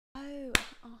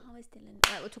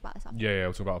Dylan? Right, we'll talk about this after. Yeah,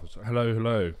 we'll talk about this.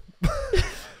 Hello.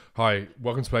 Hi,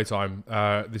 welcome to Playtime.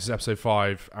 This is episode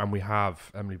 5, and we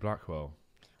have Emily Blackwell.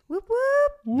 Whoop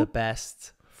whoop. The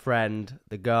best friend,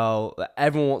 the girl that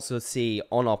everyone wants to see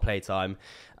on our Playtime.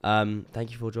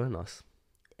 Thank you for joining us.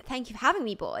 Thank you for having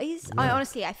me, boys. Yeah.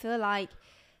 I feel like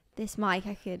this mic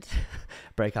I could...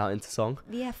 Break out into song.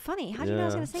 Yeah, funny. How do you know I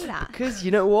was going to say that? Because you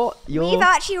know what? We've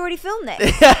actually already filmed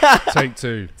this. Take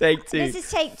 2. Take 2. This is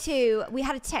take 2. We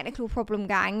had a technical problem,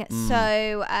 gang.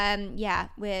 So, yeah,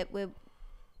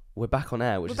 We're back on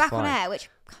air, which we're is back fine. on air, which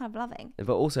I'm kind of loving.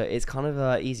 But also, it's kind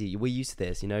of easy. We're used to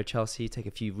this. You know, Chelsea take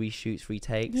a few reshoots,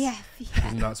 retakes. Yeah.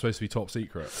 Isn't that supposed to be top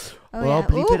secret? Oh, Well, yeah. I'll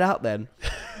bleep Ooh. it out then.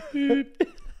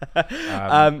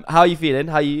 How are you feeling?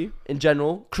 How are you in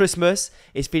general? Christmas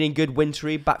is feeling good,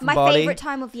 wintry, back from My Bali. favourite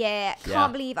time of year. Yeah.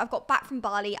 Can't believe I've got back from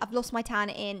Bali. I've lost my tan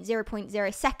in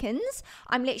 0.0 seconds.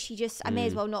 I'm literally just, I may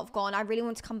as well not have gone. I really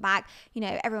want to come back. You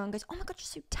know, everyone goes, oh my God, you're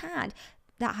so tanned.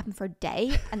 That happened for a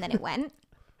day and then it went.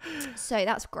 So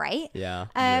that's great. Yeah.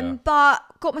 But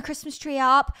got my Christmas tree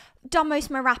up, done most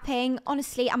of my wrapping.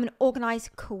 Honestly, I'm an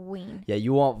organised queen. Yeah,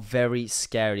 you are very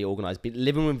scarily organised. But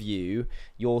living with you,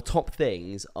 your top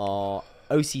things are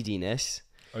OCD-ness.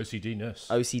 OCD-ness.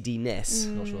 OCD-ness.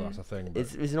 Not sure that's a thing. But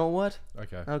Is it not a word?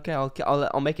 okay. Okay,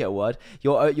 I'll make it a word.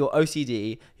 Your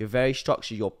OCD, you're very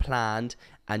structured, you're planned,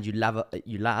 and you're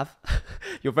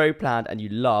very planned and you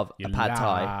love a pad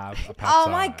thai. Oh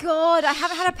my God, I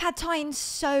haven't had a pad thai in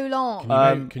so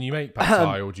long. Can you make pad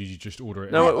thai, or do you just order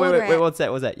it? No, order wait, it. one sec.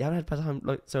 You haven't had pad thai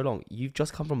like so long. You've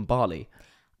just come from Bali.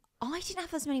 I didn't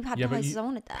have as many pad Yeah, but thais as I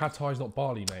wanted there. Pad thai's not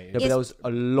barley, mate. No, but there was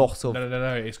a lot of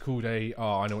No. It's called I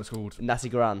know what it's called. nasi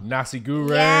goreng. Nasi goreng.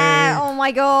 Yeah, oh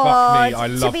my God. Fuck me, I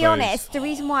To love be those. honest, the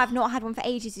reason why I've not had one for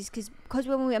ages is because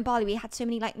when we were in Bali, we had so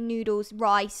many like noodles,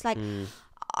 rice, like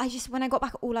when I got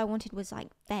back, all I wanted was like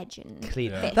veg and Clean.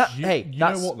 fish. You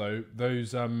know what though?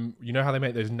 Those you know how they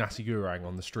make those nasi goreng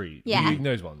on the street? Yeah. You eating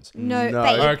those ones? No, No.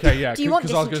 babe. Okay, yeah. Do you want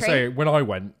Because I was going to dysentery? say, when I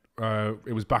went,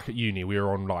 it was back at uni. We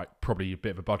were on like probably a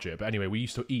bit of a budget, but anyway, we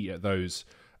used to eat at those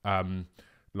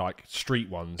like street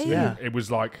ones. Yeah. It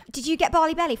was like Did you get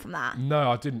barley belly from that?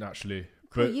 no, I didn't actually.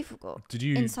 Cool, But you forgot. did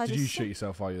you Inside the shit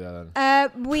yourself while you were there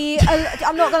then?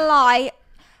 I'm not gonna lie.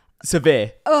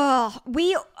 Severe.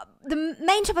 The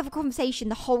main topic of conversation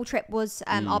the whole trip was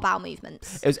our bowel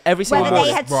movements. It was every single Whether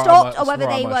morning. they had Right on stopped my- or whether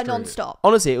right on they my were street. non-stop.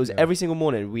 Honestly, it was every single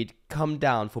morning. We'd come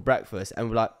down for breakfast and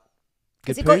we're like, good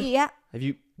Has it poo? got you yet? Have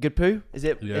you good poo? Is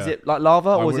it Yeah. like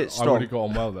lava or is I it strong? already got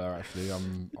on well there actually.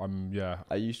 I'm yeah.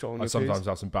 Are you strong? on I your sometimes poos?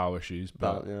 have some bowel issues,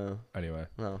 but Yeah. anyway.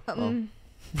 No. Do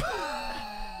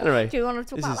Anyway, you want to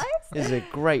talk this about is, those? this is a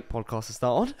great podcast to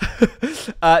start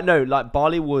on. No, like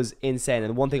Bali was insane, and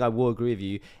the one thing I will agree with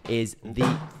you is the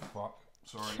Fuck.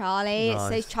 Sorry. Charlie, it's Nice.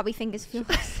 those chubby fingers for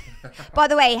yours. By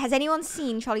the way, has anyone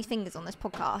seen Charlie's fingers on this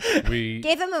podcast? We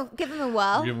Give him a whirl. give them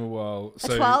a whirl.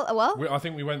 A whirl? I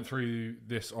think we went through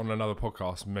this on another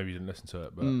podcast. Maybe you didn't listen to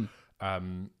it, but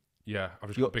yeah, I've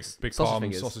just You got got big sausage palms,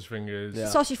 fingers. sausage fingers. Yeah.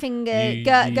 Sausage finger, You-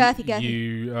 girthy.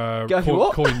 You Girthy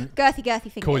what?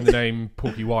 Girthy fingers. coined the name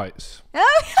Porky Whites.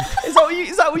 is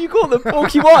that what you call them?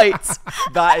 Porky Whites.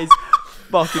 That is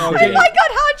fucking Oh brilliant. my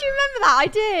God, how do you remember that? I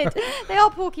did. They are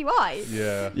porky whites.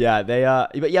 Yeah. Yeah, they are.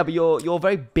 But you're a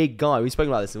very big guy. We've spoken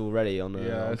about this already on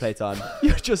Yes. Playtime.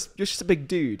 You're just a big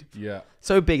dude. Yeah.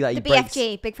 So big that The he breaks.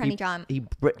 BFG, big friendly giant. He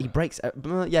breaks.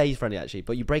 Yeah, he's friendly actually.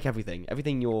 But you break everything.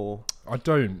 Everything I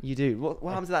don't. you do. What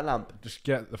happens to that lamp? Just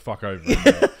get the fuck over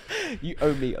it. You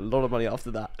owe me a lot of money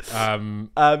after that.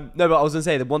 Um, No, but I was gonna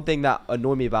say the one thing that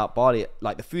annoyed me about Bali,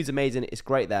 like the food's amazing, it's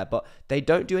great there, but they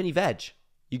don't do any veg.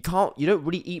 You don't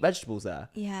really eat vegetables there.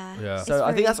 Yeah. Yeah. So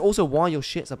I think that's also why your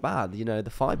shits are bad. You know, the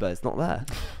fiber is not there.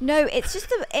 No, it's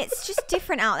just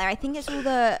different out there. I think it's all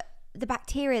the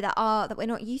bacteria that we're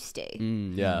not used to.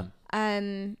 Yeah.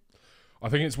 I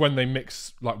think it's when they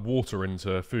mix like water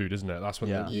into food, isn't it? That's when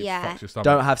Yeah. it Yeah. fucks your stomach.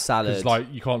 Don't have salad. Because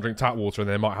like you can't drink tap water, and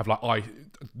they might have like ice.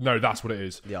 No, that's what it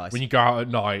is. The ice. When you go out at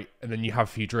night and then you have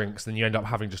a few drinks, then you end up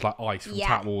having just like ice from Yeah.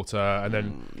 tap water, and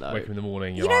then no. wake up in the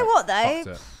morning. You You're know like, what, though? fucked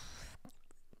it.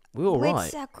 We're all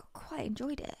right. Quite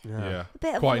enjoyed it. Yeah. A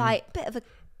bit of Quite bit of a.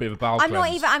 bit of a bowel I'm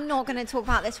cleanse. not going to talk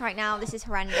about this right now. This is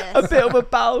horrendous. A bit of a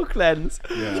bowel cleanse.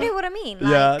 Yeah. You know what I mean?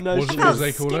 Yeah, no, What I do felt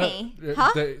they call skinny. it?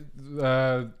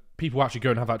 Huh? People actually go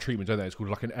and have that treatment, don't they? It's called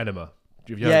like an enema.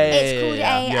 Have you Yeah, heard of it? It's called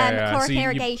Yeah. caloric So you-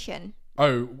 irrigation.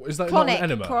 Oh, is that Clonic. not an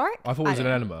enema? Caloric? I thought it was I an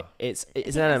don't enema. It's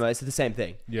an enema. It's the same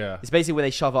thing. Yeah. It's basically where they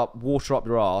shove up water up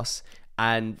your ass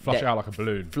and Flush it out like a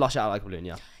balloon. Flush it out like a balloon.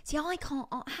 Yeah. See, I can't.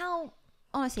 How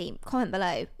honestly, comment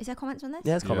below. Is there comments on this?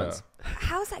 Yeah, there's comments.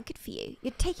 How's that good for you?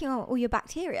 You're taking on all your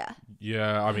bacteria.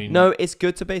 Yeah, I mean... No, it's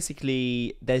good to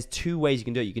basically... There's 2 ways you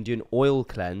can do it. You can do an oil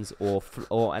cleanse or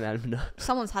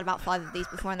Someone's had about 5 of these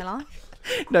before in their life.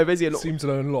 No, basically... Seem to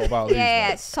learn a lot about these.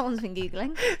 Yeah, someone's been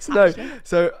Googling.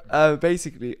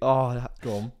 Basically... Oh,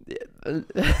 go on.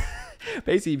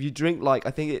 Basically, if you drink, like,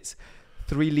 I think it's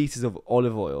 3 litres of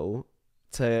olive oil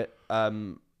to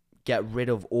get rid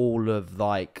of all of,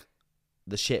 like...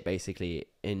 the shit basically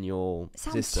in your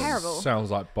Sounds system. terrible.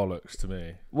 Sounds like bollocks to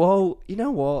me. Well, you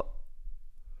know what?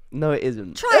 No, it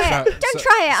isn't. Try it. Don't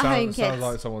try it at home, kids. Sounds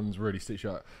like someone's really stitched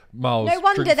out. Miles, no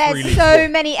wonder drink there's 3 so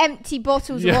litres. many empty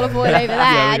bottles of olive oil over there.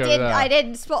 I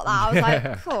didn't spot that. I was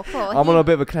like, cool. I'm on a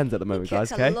bit of a cleanse at the moment,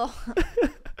 guys. Okay.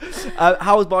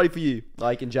 How was Bali for you,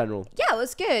 like in general? Yeah, it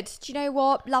was good. Do you know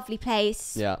what? Lovely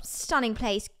place. Yeah. Stunning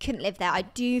place. Couldn't live there. I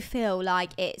do feel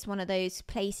like it's one of those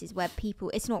places where people,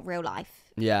 it's not real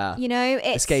life. Yeah. You know,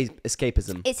 it's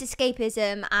escapism. It's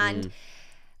escapism, and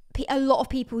a lot of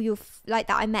people like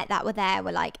that I met that were there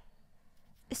were like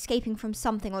escaping from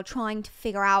something or trying to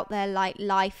figure out their like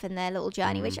life and their little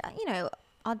journey, which, you know,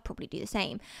 I'd probably do the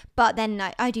same. But then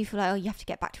I do feel like, you have to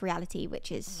get back to reality,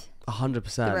 which is 100%.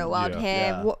 the real world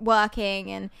here,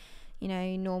 working and, you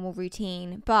know, normal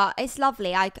routine. But it's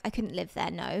lovely. I couldn't live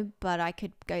there, no, but I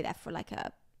could go there for like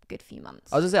a good few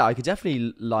months. I was gonna say, I could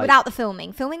definitely like... Without the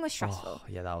filming. Filming was stressful. Oh,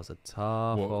 yeah, that was a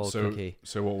tough old cookie.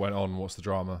 So what went on? What's the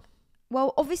drama?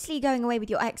 Well, obviously going away with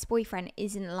your ex-boyfriend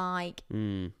isn't like...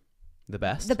 the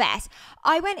best.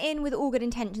 I went in with all good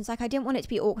intentions. Like, I didn't want it to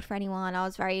be awkward for anyone. I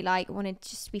was very like, wanted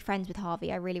just to be friends with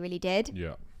Harvey. I really, really did.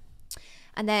 Yeah.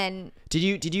 And then...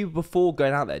 Did you before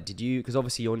going out there, because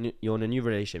obviously you're in a new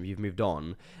relationship, you've moved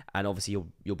on, and obviously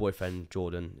your boyfriend,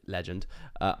 Jordan, legend,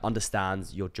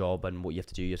 understands your job and what you have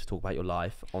to do. You have to talk about your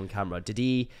life on camera. Did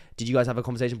you guys have a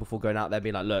conversation before going out there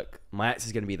being like, look, my ex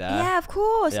is going to be there? Yeah, of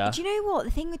course. Yeah. Do you know what?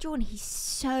 The thing with Jordan, he's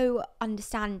so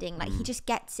understanding. Like, he just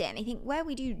gets it. And I think where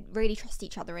we do really trust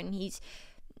each other, and he's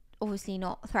obviously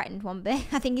not threatened one bit.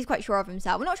 I think he's quite sure of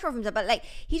himself. Well, not sure of himself, but like,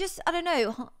 he just, I don't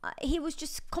know, he was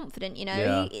just confident, you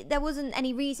know. Yeah. There wasn't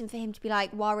any reason for him to be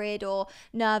like worried or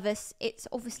nervous. It's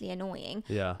obviously annoying.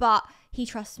 Yeah. But he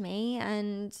trusts me,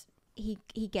 and he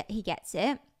gets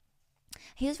it.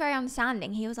 He was very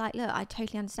understanding. He was like, look, I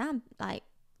totally understand. Like,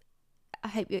 I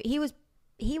hope you...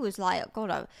 He was like, God,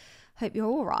 I hope you're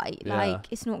all right. Yeah. Like,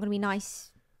 it's not going to be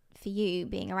nice for you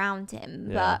being around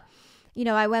him. Yeah. But, you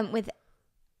know, I went with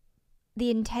the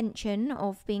intention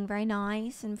of being very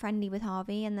nice and friendly with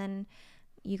Harvey, and then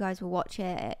you guys will watch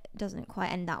it. It doesn't quite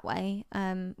end that way,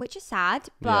 which is sad.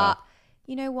 But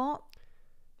you know what?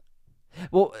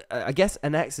 Well, I guess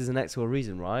an ex is an ex for a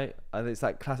reason, right? I think it's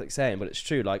that classic saying, but it's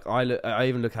true. Like, I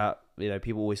even look at, you know,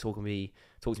 people always talk to me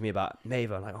about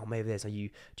Maeva, like, oh, Maeva this, do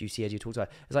you see her, do you talk to her?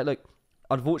 It's like, look,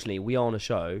 unfortunately, we are on a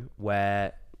show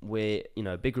where we're, you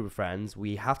know, a big group of friends,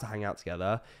 we have to hang out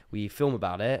together, we film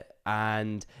about it,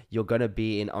 and you're going to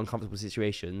be in uncomfortable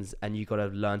situations, and you got to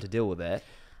learn to deal with it.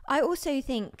 I also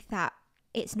think that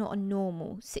it's not a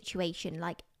normal situation.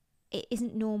 Like, it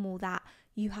isn't normal that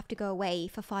you have to go away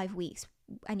for 5 weeks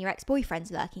and your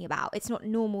ex-boyfriend's lurking about. It's not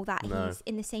normal that he's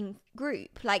in the same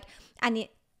group, like, and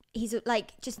he's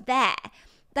like just there.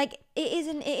 Like, it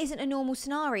isn't a normal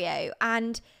scenario,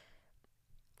 and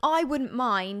I wouldn't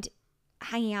mind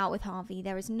hanging out with Harvey.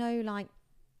 There is no, like,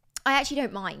 I actually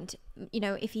don't mind, you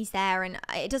know, if he's there, and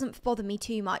it doesn't bother me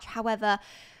too much. However,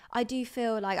 I do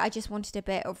feel like I just wanted a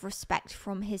bit of respect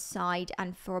from his side,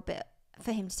 and for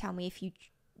him to tell me a few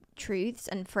truths,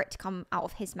 and for it to come out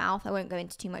of his mouth. I won't go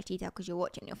into too much detail because you'll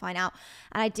watch it and you'll find out.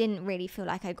 And I didn't really feel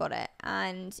like I got it,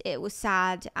 and it was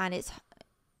sad, and it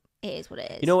is what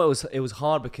it is. You know, it was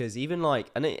hard because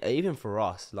even for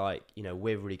us, like, you know,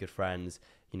 we're really good friends.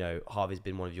 You know, Harvey's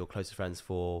been one of your closest friends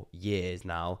for years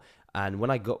now. And when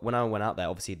I went out there,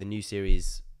 obviously the new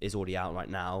series is already out right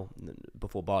now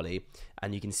before Bali,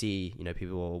 and you can see, you know,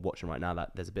 people are watching right now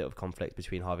that there's a bit of conflict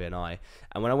between Harvey and I.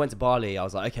 And when I went to Bali, I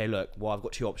was like, okay, look, well, I've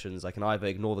got 2 options. I can either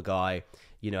ignore the guy,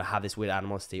 you know, have this weird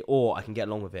animosity, or I can get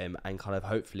along with him and kind of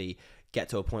hopefully get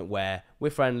to a point where we're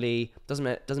friendly. Doesn't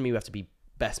mean we have to be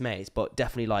best mates, but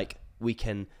definitely, like, we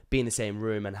can be in the same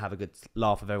room and have a good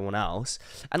laugh with everyone else.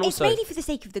 And it's also, mainly for the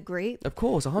sake of the group. of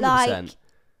course, 100%. Like,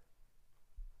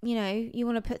 you know, you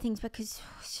want to put things, because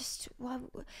it's just,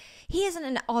 he isn't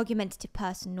an argumentative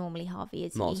person normally, Harvey,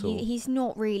 is Not at all. He's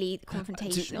not really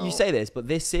confrontational. You say this, but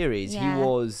this series, Yeah. he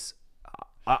was...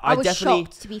 I was definitely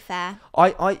shocked, to be fair.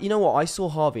 You know what? I saw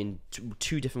Harvey in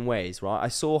 2 different ways, right? I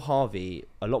saw Harvey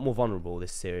a lot more vulnerable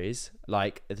this series.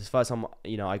 Like, it's the first time,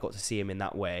 you know, I got to see him in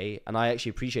that way, and I actually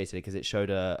appreciated it because it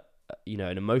showed a you know,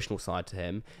 an emotional side to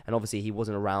him, and obviously he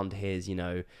wasn't around his, you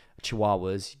know,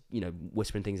 chihuahuas, you know,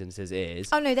 whispering things into his ears.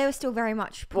 Oh no, they were still very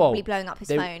much probably blowing up his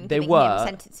phone, they giving were him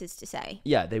sentences to say.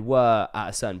 Yeah, they were at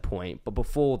a certain point, but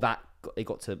before that, it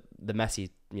got to the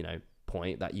messy, you know,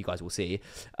 point that you guys will see.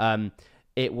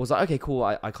 It was like, okay, cool.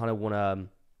 I kind of want to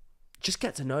just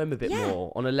get to know him a bit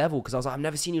more on a level, because I was like, I've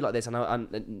never seen you like this,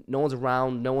 and no one's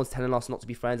around, no one's telling us not to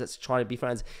be friends. Let's try to be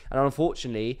friends. And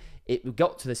unfortunately, it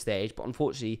got to the stage, but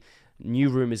unfortunately, new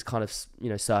rumors kind of, you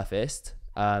know, surfaced,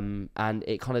 and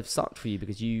it kind of sucked for you,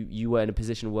 because you were in a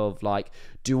position where of like,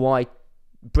 do I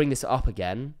bring this up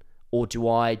again, or do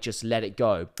I just let it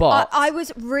go? But I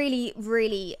was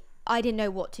really, I didn't know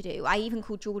what to do. I even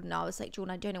called Jordan. I was like,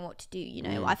 Jordan, I don't know what to do. You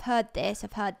know, I've heard this,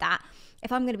 I've heard that.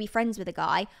 If I'm going to be friends with a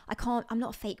guy, I'm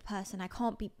not a fake person. I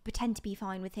can't pretend to be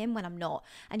fine with him when I'm not.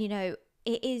 And, you know,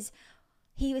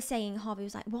 he was saying, Harvey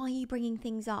was like, why are you bringing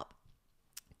things up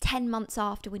 10 months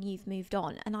after when you've moved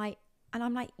on? And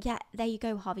I'm like, yeah, there you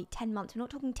go, Harvey, 10 months. We're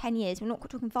not talking 10 years. We're not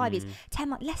talking 5 years. 10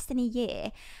 months, less than a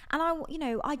year. And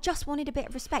I just wanted a bit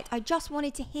of respect. I just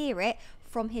wanted to hear it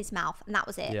from his mouth, and that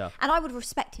was it. Yeah. And I would have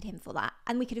respected him for that.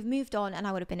 And we could have moved on, and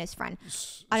I would have been his friend.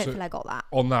 I don't feel I got that.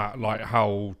 On that, like,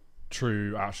 how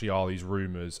true actually are these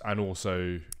rumours? And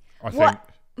also, I think...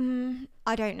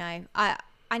 I don't know. I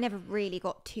never really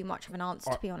got too much of an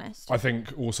answer, to be honest. I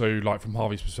think also, like, from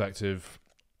Harvey's perspective,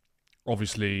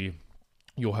 obviously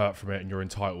you're hurt from it and you're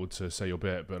entitled to say your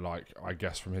bit, but like, I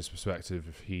guess from his perspective,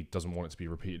 if he doesn't want it to be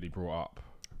repeatedly brought up,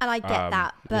 and I get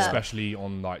that, but especially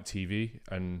on like TV,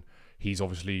 and he's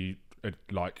obviously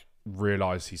like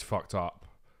realised he's fucked up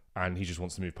and he just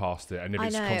wants to move past it, and if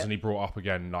it's constantly brought up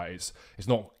again, like, it's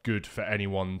not good for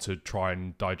anyone to try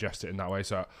and digest it in that way.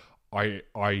 So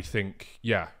I think,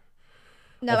 yeah.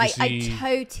 No, I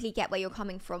totally get where you're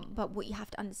coming from, but what you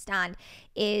have to understand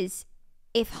is,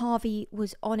 if Harvey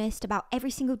was honest about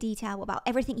every single detail, about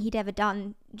everything he'd ever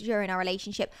done during our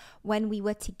relationship when we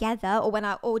were together,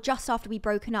 or just after we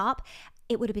broken up,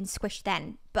 it would have been squished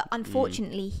then. But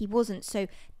unfortunately, he wasn't. So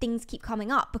things keep coming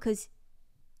up because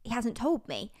he hasn't told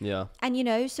me. Yeah. And, you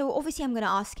know, so obviously I'm going to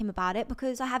ask him about it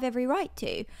because I have every right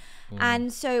to.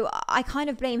 And so I kind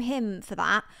of blame him for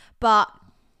that. But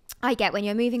I get when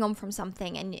you're moving on from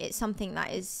something and it's something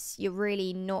that is, you're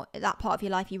really not, that part of your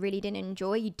life you really didn't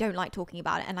enjoy, you don't like talking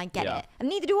about it, and I get it. And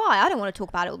neither do I. I don't want to talk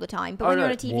about it all the time. But when you're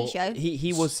on a TV show.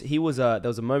 He was, there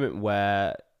was a moment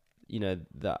where, you know,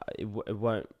 that it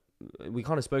won't, we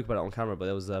kind of spoke about it on camera, but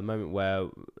there was a moment where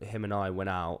him and I went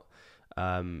out.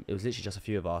 It was literally just a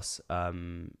few of us.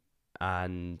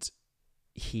 And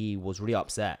he was really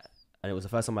upset. And it was the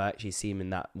first time I actually see him in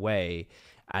that way.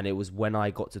 And it was when I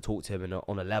got to talk to him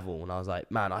on a level, and I was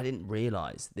like, man, I didn't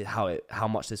realise how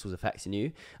much this was affecting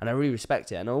you, and I really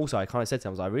respect it. And also, I kind of said to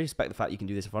him, I really respect the fact you can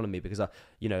do this in front of me, because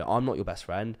you know, I'm not your best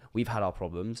friend. We've had our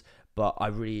problems, but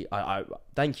I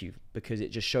thank you, because it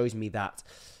just shows me that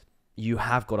you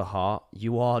have got a heart.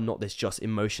 You are not this just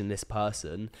emotionless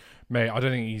person, mate. I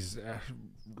don't think he's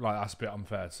like, that's a bit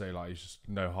unfair to say, like, he's just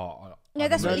no heart. No,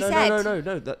 that's what he said.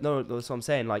 No, that's what I'm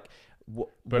saying. Like.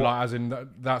 But like, as in,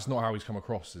 that's not how he's come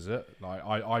across, is it? Like,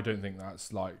 I don't think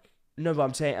that's like. No, but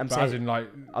I'm saying, as in, like,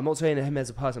 I'm not saying him as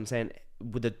a person. I'm saying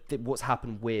with what's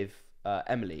happened with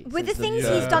Emily. With the things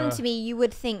he's done to me, you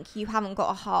would think you haven't got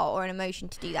a heart or an emotion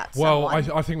to do that to someone.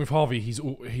 Well, I think with Harvey, he's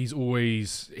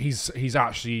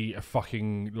actually a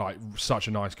fucking, like, such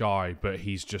a nice guy, but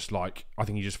he's just like, I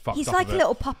think he just fucked up. He's like a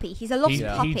little puppy. He's a lost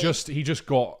puppy. He just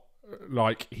got,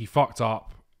 like, he fucked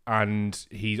up. And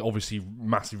he obviously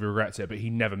massively regrets it, but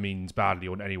he never means badly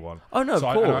on anyone. Oh no, so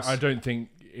of course. I don't think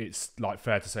it's like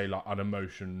fair to say like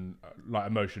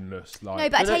emotionless. Like, no,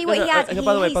 but I tell you what, he has.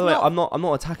 By the way, I'm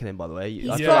not attacking him. By the way,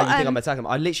 I feel like you think I'm attacking him.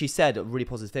 I literally said a really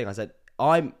positive thing. I said,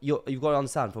 you've got to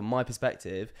understand, from my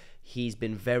perspective, he's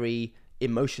been very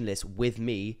emotionless with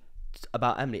me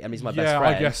about Emily. Emily's my best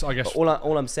friend. I guess. But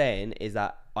all I'm saying is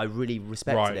that I really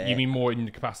respected it. You mean more in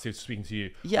the capacity of speaking to you?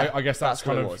 Yeah, I guess that's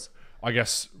kind of. Was. I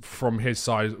guess from his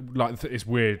side, like, it's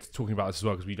weird talking about this as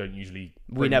well, because we don't usually.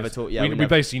 We never talk. Yeah, we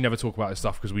basically never talk about this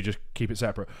stuff because we just keep it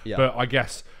separate. Yeah. But I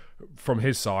guess from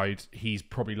his side, he's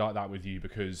probably like that with you,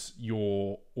 because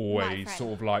you're always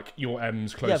sort of like your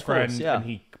M's close friend, and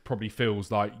he probably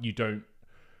feels like you don't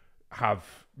have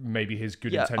maybe his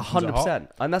good intentions 100%. At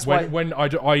heart. And that's when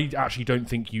I actually don't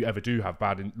think you ever do have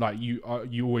bad. Like, you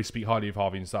always speak highly of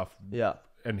Harvey and stuff. Yeah.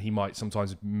 And he might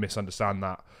sometimes misunderstand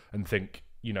that and think,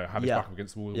 you know, have his back up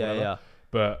against the wall or whatever.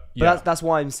 But yeah. that's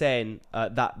why I'm saying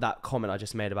that comment I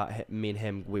just made about me and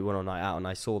him, we went on a night out and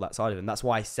I saw that side of him. That's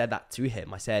why I said that to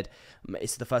him. I said,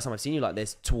 it's the first time I've seen you like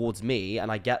this towards me,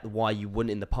 and I get why you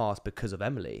wouldn't in the past because of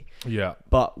Emily. Yeah.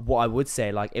 But what I would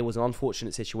say, like, it was an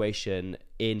unfortunate situation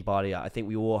in Bali. I think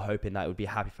we were all hoping that it would be a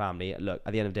happy family. Look,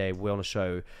 at the end of the day, we're on a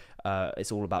show.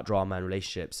 It's all about drama and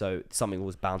relationships, so something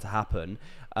was bound to happen.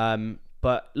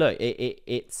 But look,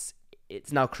 it's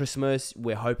now Christmas.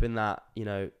 We're hoping that, you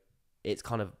know, it's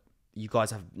kind of, you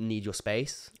guys need your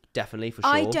space, definitely, for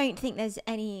sure. I don't think there's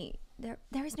any,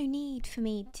 there is no need for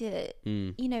me to,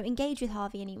 you know, engage with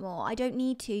Harvey anymore. I don't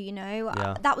need to, you know.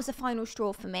 That was the final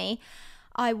straw for me.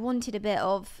 I wanted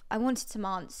some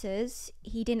answers.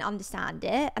 He didn't understand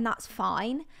it, and that's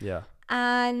fine. Yeah.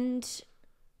 And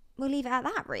we'll leave it at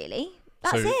that, really.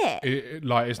 That's it.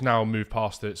 Like, it's now moved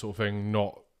past it, sort of thing,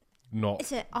 not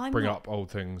bring up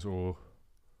old things, or...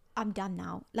 I'm done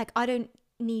now. Like, I don't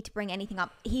need to bring anything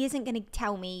up. He isn't going to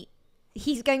tell me.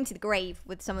 He's going to the grave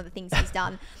with some of the things he's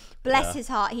done. Bless his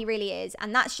heart, he really is.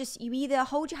 And that's just, you either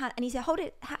hold your hand, and he said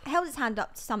held his hand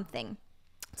up to something,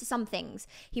 to some things.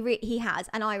 He has,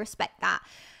 and I respect that.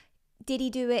 Did he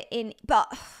do it in?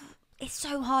 But it's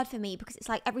so hard for me, because it's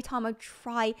like every time I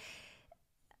try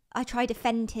to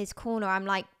defend his corner, I'm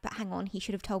like, but hang on, he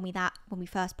should have told me that when we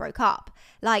first broke up.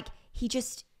 Like, he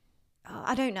just.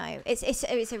 I don't know. It's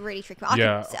a really tricky one.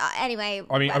 Anyway.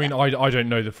 I mean, I don't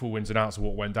know the full ins and outs of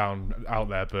what went down out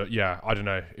there, but yeah, I don't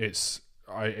know.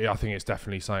 I think it's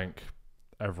definitely something.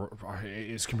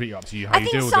 It's completely up to you how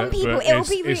you deal with it. People, but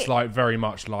it's like very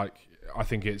much like, I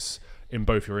think it's in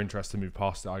both your interests to move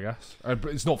past it, I guess. But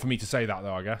it's not for me to say that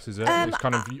though, I guess, is it? It's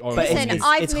kind of. But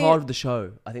it's hard with the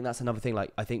show. I think that's another thing.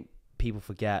 Like, I think people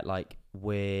forget, like,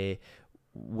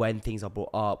 when things are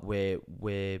brought up, we're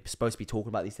supposed to be talking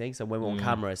about these things, and when we're on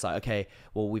camera, it's like, okay,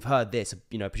 well, we've heard this,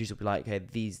 you know, producer will be like, okay,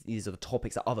 these are the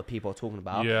topics that other people are talking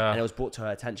about, and it was brought to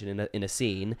her attention in a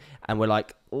scene, and we're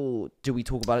like, oh, do we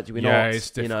talk about it, do we not? Yeah, it's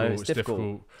difficult. You know, it's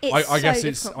difficult.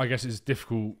 I guess it's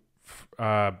difficult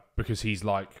because he's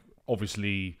like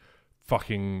obviously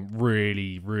fucking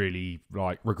really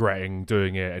like regretting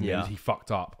doing it, and he fucked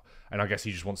up. And I guess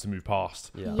he just wants to move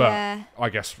past. Yeah. But I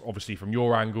guess, obviously, from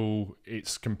your angle,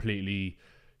 it's completely...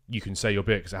 You can say your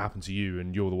bit because it happened to you,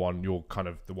 and you're kind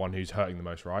of the one who's hurting the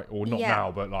most, right? Or not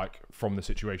now, but like from the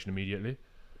situation immediately.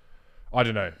 I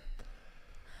don't know.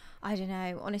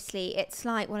 Honestly, it's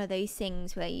like one of those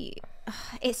things where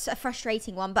it's a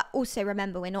frustrating one, but also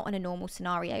remember, we're not in a normal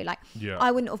scenario. Like,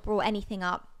 I wouldn't have brought anything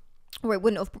up, or it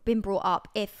wouldn't have been brought up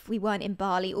if we weren't in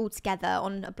Bali all together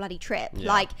on a bloody trip.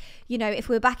 Like, you know, if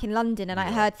we were back in London and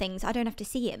I heard things, I don't have to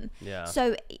see him.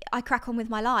 So I crack on with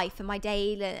my life and my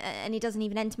day, and it doesn't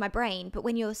even enter my brain. But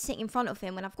when you're sitting in front of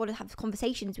him, when I've got to have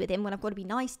conversations with him, when I've got to be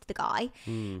nice to the guy,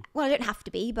 well, I don't have to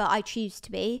be, but I choose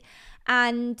to be.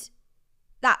 And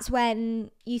that's when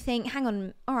you think, hang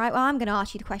on, all right, well, I'm going to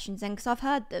ask you the questions then, because I've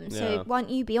heard them. So why don't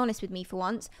you be honest with me for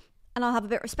once, and I'll have a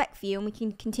bit of respect for you, and we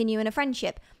can continue in a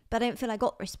friendship. But I don't feel I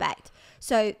got respect.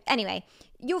 So anyway,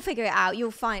 you'll figure it out.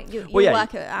 You'll find you'll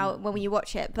work it out when you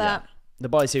watch it. But the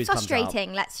Bali series frustrating. Comes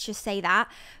out. Let's just say that.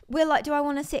 Do I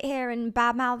want to sit here and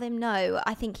badmouth him? No.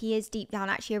 I think he is deep down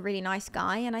actually a really nice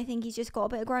guy, and I think he's just got a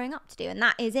bit of growing up to do, and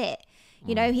that is it.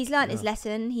 You know, he's learnt his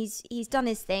lesson. He's done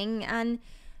his thing, and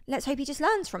let's hope he just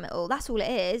learns from it all. That's all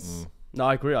it is. No,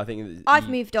 I agree. I think I've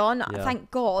moved on.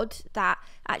 Thank God that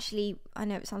actually, I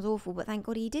know it sounds awful, but thank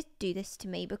God he did do this to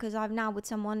me, because I'm now with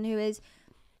someone who is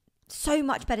so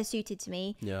much better suited to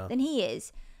me than he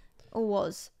is or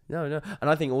was. No. And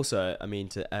I think also, I mean,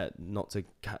 not to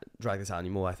drag this out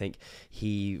anymore, I think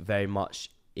he very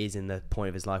much is in the point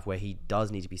of his life where he does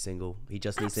need to be single. He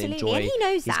just needs to enjoy. And he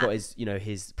knows he's got his, you know,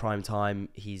 his prime time.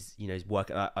 He's, you know, he's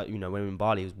working. You know, when we were in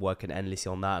Bali, he was working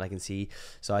endlessly on that, and I can see.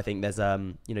 So I think there's,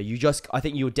 you know, I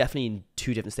think you were definitely in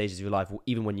two different stages of your life,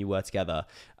 even when you were together.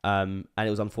 And it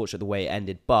was unfortunate the way it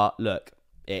ended. But look,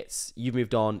 you've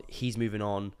moved on. He's moving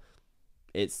on.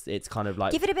 It's kind of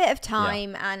like, give it a bit of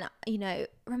time, and you know,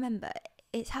 remember,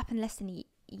 it's happened less than a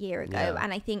year ago,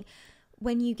 and I think,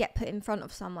 when you get put in front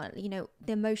of someone, you know,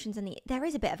 the emotions and there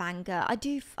is a bit of anger. I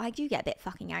do get a bit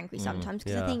fucking angry sometimes,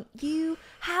 because I think,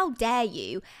 how dare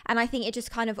you? And I think it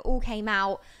just kind of all came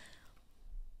out,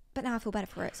 but now I feel better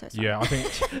for it. So it's I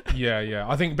think,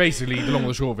 I think basically the long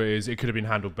and the short of it is, it could have been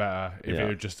handled better if it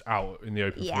were just out in the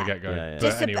open from the get-go.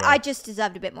 Anyway. I just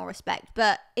deserved a bit more respect,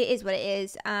 but it is what it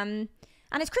is. And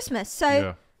it's Christmas,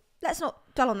 so let's not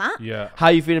dwell on that. Yeah. How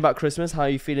are you feeling about Christmas? How are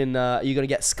you feeling? Are you going to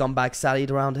get scumbag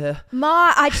sallied around here?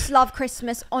 I just love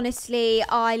Christmas, honestly.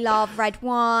 I love red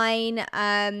wine.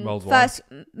 Mulled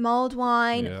mulled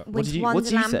wine. Yeah. What did you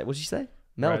say? What did you say?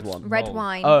 Meld one. Red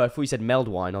wine. Oh, I thought you said meld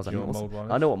wine. I was like, You know what mulled wine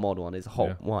is? I know what mulled wine is.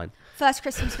 Hot wine. First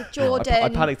Christmas with Jordan. I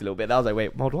panicked a little bit. I was like,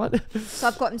 wait, mulled wine? So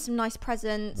I've got him some nice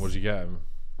presents. What did you get him?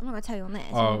 I'm not gonna tell you on this.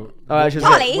 Oh,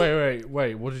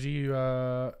 wait. What did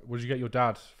you get your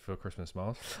dad for Christmas,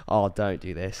 Miles? Oh, don't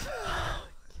do this.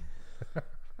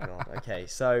 God, okay,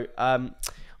 so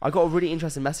I got a really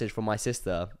interesting message from my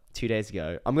sister 2 days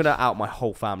ago. I'm gonna out my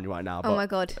whole family right now. But oh my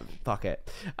god. Fuck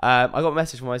it. I got a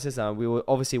message from my sister. And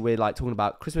we're like talking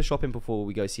about Christmas shopping before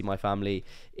we go see my family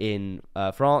in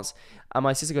France. And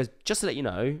my sister goes, just to let you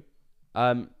know,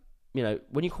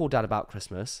 when you call Dad about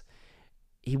Christmas,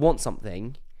 he wants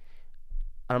something.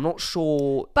 And I'm not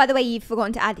sure. By the way, you've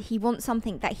forgotten to add, he wants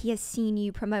something that he has seen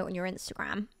you promote on your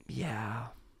Instagram. Yeah.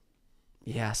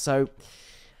 So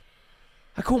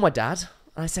I call my dad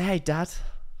and I say, hey, Dad.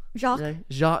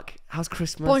 Jacques, how's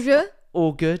Christmas? Bonjour.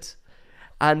 All good.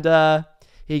 And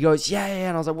he goes, yeah.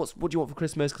 And I was like, what do you want for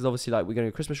Christmas? Because obviously, like, we're going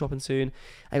to Christmas shopping soon. And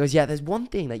he goes, yeah, there's one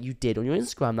thing that you did on your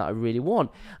Instagram that I really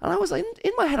want. And I was like,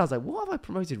 in my head, I was like, what have I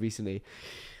promoted recently?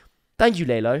 Thank you,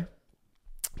 Lalo.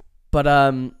 But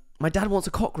my dad wants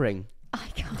a cock ring. I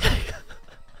can't.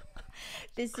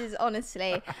 This is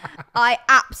honestly, I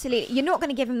absolutely. You're not going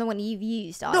to give him the one you've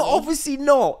used, are you? No, obviously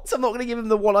not. So I'm not going to give him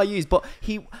the one I used. But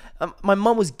my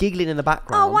mum was giggling in the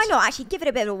background. Oh, why not? Actually, give it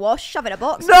a bit of a wash, shove it in a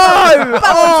box. No!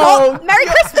 Oh! Merry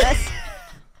Christmas.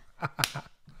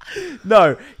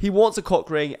 No, he wants a cock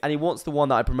ring and he wants the one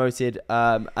that I promoted.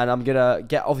 And I'm gonna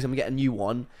get a new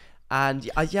one.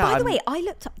 And By the way, I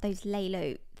looked up those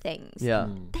Lalo things. Yeah.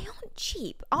 They aren't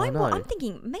cheap. I'm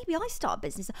thinking maybe I start a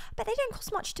business, but they don't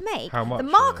cost much to make. How much? The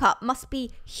markup must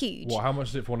be huge. What? How much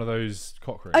is it for one of those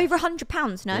cock rings? Over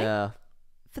 £100, no? Yeah.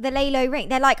 For the Lalo ring,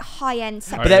 they're like high end.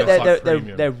 But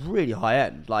they're really high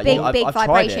end. Like big I've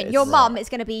vibration. Your mum is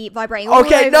going to be vibrating all over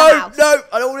the house. No,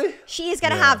 I don't want to. She is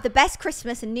going to have the best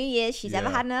Christmas and New Year's she's ever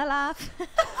had in her life.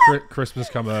 Christmas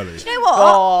come early. Do you know what?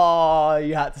 Oh,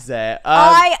 you had to say it.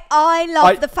 I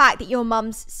love the fact that your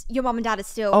mum and dad are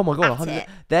still. Oh my god, at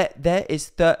it. There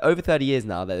is over 30 years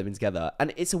now that they've been together,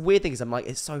 and it's a weird thing because I'm like,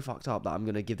 it's so fucked up that I'm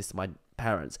gonna give this to my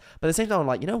parents, but at the same time I'm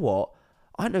like, you know what?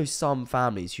 I know some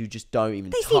families who just don't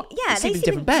even sleep in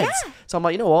different beds. Yeah. So I'm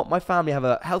like, you know what? My family have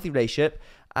a healthy relationship,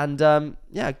 and good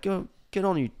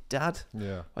on you, Dad.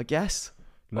 Yeah, I guess.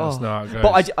 Let us know how it goes.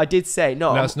 But I did say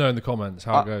no. Let us know in the comments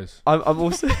how it goes. I'm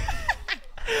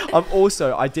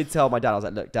also. I did tell my dad. I was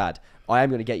like, look, Dad, I am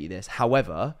going to get you this.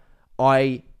 However,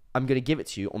 I'm going to give it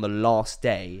to you on the last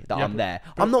day that I'm there.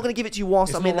 I'm not going to give it to you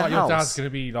whilst I'm in the house. Your dad's going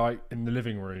to be like in the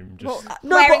living room, just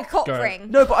wearing a cock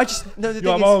ring. No, but I just no. The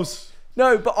thing is,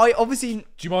 no, but I obviously. Do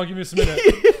you mind giving us a minute?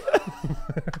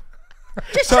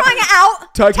 Just trying it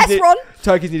out. Test run.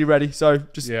 Turkey's nearly ready, so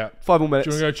just 5 more minutes.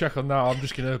 Do you want to go check on that? I'm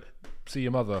just gonna see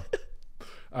your mother.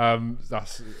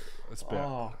 That's a bit.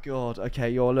 Oh god.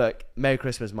 Okay, look. Merry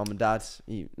Christmas, Mum and Dad.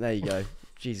 There you go.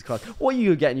 Jesus Christ. What are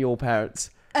you getting your parents?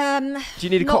 Do you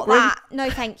need a cock ring? No,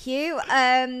 thank you.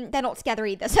 They're not together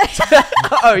either. So.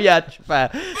 Oh yeah, fair.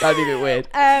 That'd be a bit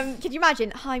weird. Can you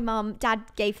imagine? Hi, Mum. Dad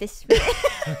gave this.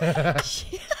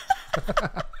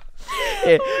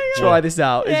 Here, try this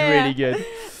out. It's really good.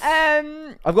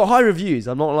 I've got high reviews.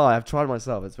 I'm not gonna lie. I've tried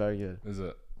myself. It's very good. Is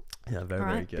it? Yeah,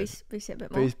 very good. Boost it a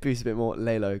bit more. Boost a bit more.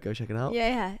 Lalo, go check it out.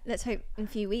 Yeah. Let's hope in a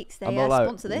few weeks they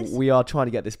sponsor this. We are trying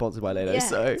to get this sponsored by Lalo.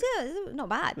 So it's not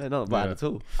bad. No, not bad at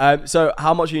all. So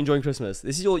how much are you enjoying Christmas?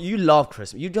 You love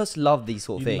Christmas. You just love these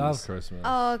sort of things. You love Christmas.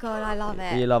 Oh god, I love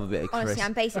it. You love a bit of Christmas.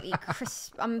 Honestly,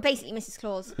 I'm basically Mrs.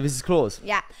 Claus. Mrs. Claus.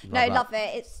 Yeah. Love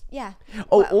it. It's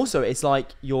Oh, also, it's like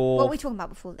your. What were we talking about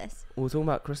before this? We're talking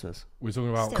about Christmas. We're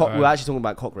talking about. We're actually talking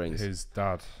about cock rings. His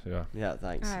dad. Yeah. Yeah.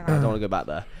 Thanks. Right. I don't want to go back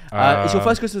there. It's your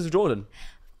first Christmas with Jordan.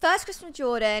 First Christmas with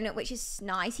Jordan, which is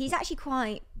nice. He's actually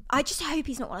quite. I just hope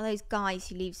he's not one of those guys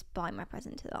who leaves buying my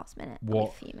present to the last minute.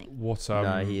 What?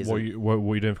 No, he isn't. What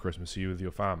are you doing for Christmas? Are you with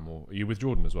your fam, or are you with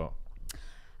Jordan as well?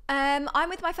 I'm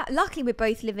with my family. Luckily, we're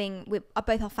both living with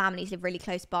both our families live really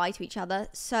close by to each other,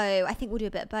 so I think we'll do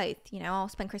a bit of both. I'll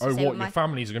spend Christmas. Oh, what? Your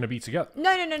families are going to be together?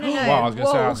 No. Wow, I was going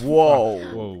to say.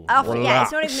 Whoa. Yeah,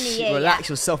 it's not even a year. Relax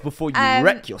yourself before you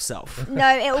wreck yourself. No,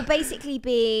 it will basically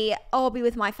be I'll be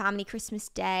with my family Christmas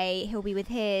Day. He'll be with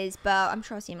his, but I'm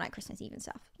sure I'll see him like Christmas Eve and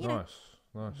stuff. Nice.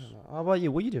 How about you?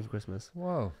 What are you doing for Christmas?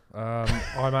 Well,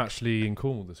 I'm actually in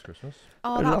Cornwall this Christmas.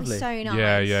 Oh, that would be so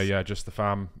nice. Yeah. Just the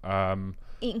fam.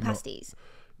 Eating pasties.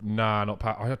 Nah, not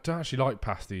pasties. I don't actually like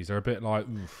pasties. They're a bit like.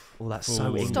 Oof, that's so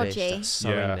English. Stodgy. That's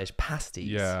so English. Pasties.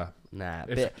 Yeah. Nah.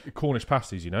 Cornish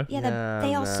pasties, you know. Yeah,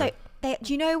 they are so.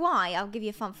 Do you know why? I'll give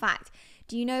you a fun fact.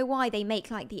 Do you know why they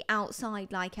make like the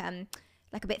outside like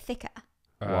a bit thicker?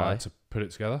 Why? To put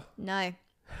it together? No.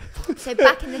 So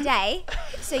back in the day,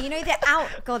 so you know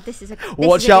God, this is a.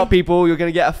 Watch out, people! You're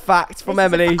gonna get a fact from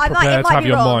Emily. It might have be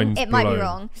your wrong. mind It might be blown.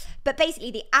 wrong. But basically,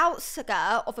 the outskirt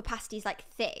of a pasty is like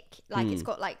thick, like it's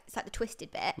got like the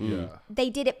twisted bit. Yeah.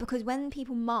 They did it because when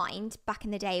people mined back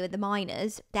in the day with the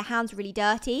miners, their hands were really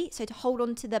dirty. So to hold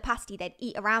on to the pasty, they'd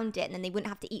eat around it, and then they wouldn't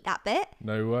have to eat that bit.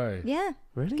 No way. Yeah.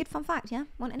 Really? Good fun fact. Yeah.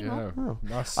 Want any more? Yeah. Oh.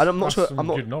 That's, I'm not sure.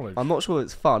 good knowledge. I'm not sure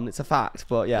it's fun. It's a fact,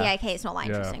 but yeah. Yeah. Okay. It's not that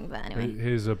interesting, but anyway.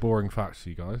 Here's a boring fact for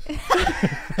you guys.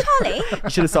 Charlie. You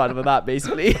should have signed up with that,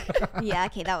 basically. Yeah.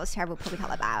 Okay. That was terrible. Probably cut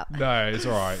that out. No, it's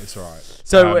all right. It's all right.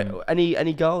 So,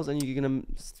 any girls? And you're gonna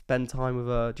spend time with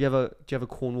a? Do you have a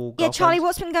Cornwall? Yeah, girlfriend? Charlie.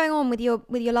 What's been going on with your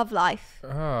love life?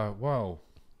 Well.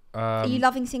 Are you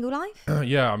loving single life?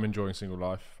 Yeah, I'm enjoying single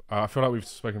life. I feel like we've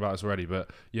spoken about this already, but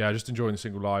yeah, just enjoying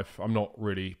single life. I'm not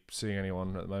really seeing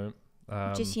anyone at the moment.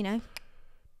 Just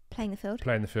playing the field.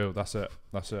 Playing the field. That's it.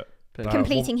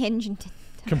 Completing Hinge and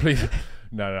complete.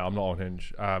 No, I'm not on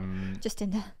Hinge. just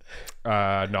Tinder. No,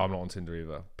 I'm not on Tinder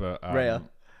either. But Raya.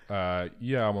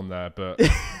 Yeah, I'm on there, but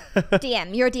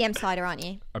DM. You're a DM slider, aren't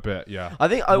you? a bit, yeah. I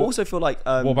think I also feel like.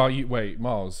 What about you? Wait,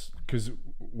 Miles. Because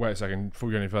wait a second, before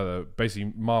we go any further.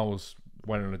 Basically, Miles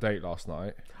went on a date last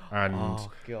night, and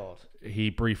oh god, he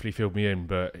briefly filled me in,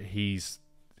 but he's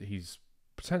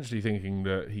potentially thinking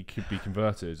that he could be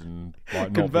converted and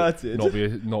like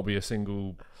not be a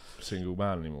single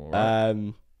man anymore.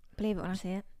 Right? Believe it when I see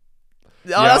it.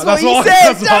 That's what he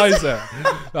said.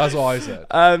 That's what I said.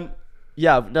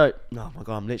 Yeah, no. Oh my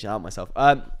god, I'm literally out myself.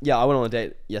 Yeah, I went on a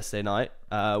date yesterday night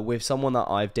with someone that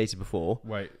I've dated before.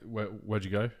 Wait, where'd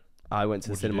you go? I went to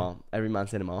the cinema, Everyman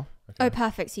Cinema. Okay. Oh,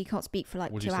 perfect. So you can't speak for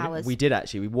like 2 hours. We did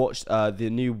actually. We watched the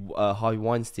new Harvey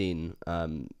Weinstein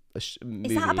movie. Is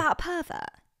that about a pervert?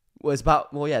 Well,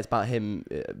 it's about him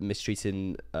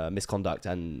mistreating, misconduct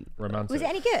and romantic. Was it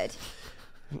any good?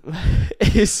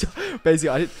 It's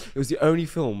basically it was the only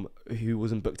film who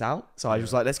wasn't booked out, so I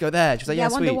was like, let's go there. She was like, yeah, I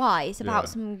wonder sweet. why. It's about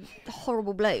some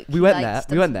horrible bloke. We went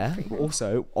there.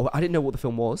 Also, I didn't know what the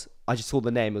film was. I just saw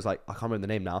the name. It was like, I can't remember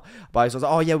the name now, but I was like,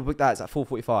 oh yeah, we booked that. It's at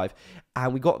 4:45,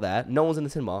 and we got there. No one's in the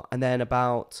cinema, and then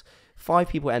about 5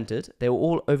 people entered. They were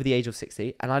all over the age of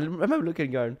 60, and I remember looking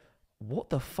and going, what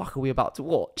the fuck are we about to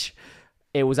watch?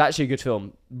 It was actually a good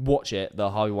film. watch it, the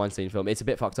Harvey Weinstein film. It's a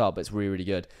bit fucked up, but it's really, really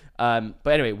good. But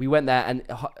anyway, we went there and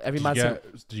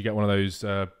Did you get one of those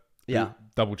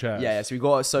double chairs? Yeah, so we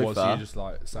got a sofa. So you just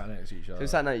like sat next to each other? So we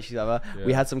sat next to each other. Yeah.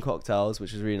 We had some cocktails,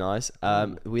 which was really nice.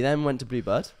 We then went to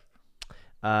Bluebird.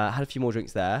 Had a few more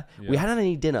drinks there. Yeah. We hadn't had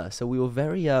any dinner, so we were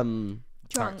very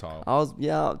tactile. I was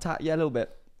a little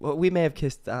bit. Well, we may have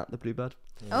kissed at the Bluebird.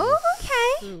 Oh,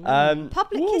 okay.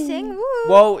 Public kissing. Woo.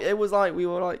 Well, it was like we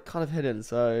were like kind of hidden,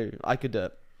 so I could do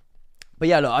it. But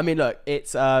yeah, look,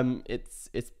 it's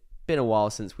been a while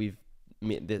since we've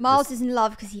met. Miles is in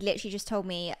love because he literally just told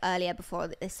me earlier before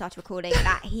this started recording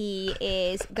that he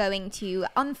is going to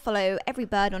unfollow every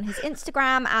bird on his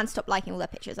Instagram and stop liking all their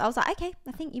pictures. I was like, okay,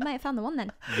 I think you might have found the one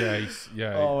then.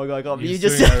 Yeah. Oh my god, I can't believe you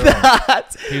just said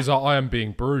that. He was like, I am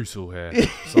being brutal here.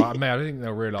 So like, mate, I don't think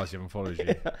they'll realise you haven't followed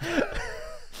you.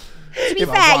 To be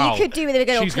fair, you could do with a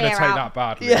good old clear out. She's going to take that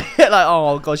badly. Yeah, like,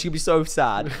 oh god, she'd be so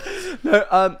sad.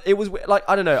 No, it was like,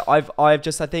 I don't know. I've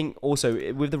just, I think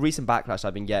also with the recent backlash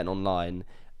I've been getting online,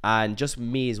 and just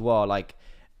me as well. Like,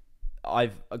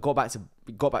 I got back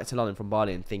to London from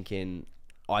Bali and thinking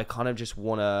I kind of just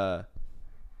want to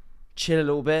chill a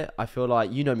little bit. I feel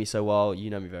like you know me so well, you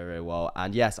know me very, very well,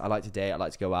 and yes, I like to date, I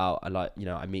like to go out, I like,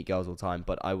 I meet girls all the time,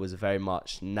 but I was very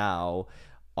much now.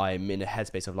 I'm in a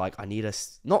headspace of like, I need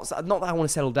not that I want to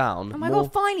settle down. Oh my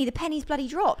god, finally the penny's bloody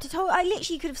dropped. I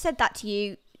literally could have said that to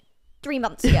you 3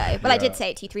 months ago. Well, yeah. I did say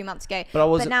it to you 3 months ago.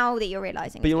 But now that you're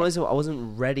realising. But you know what, I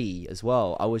wasn't ready as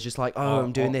well. I was just like,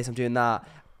 I'm doing this, I'm doing that.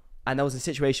 And there was a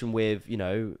situation with,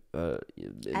 Ella.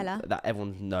 That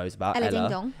everyone knows about, Ella. Ding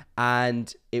Dong.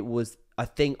 And it was, I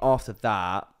think after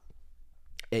that,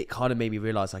 it kind of made me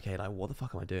realise, okay, like, what the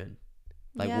fuck am I doing?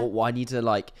 Like, what I need to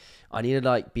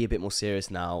be a bit more serious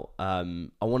now.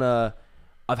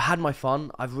 I've had my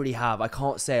fun. I really have. I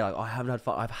can't say like I haven't had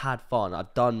fun. I've had fun.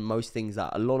 I've done most things that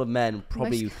a lot of men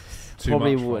probably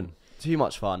wouldn't. Too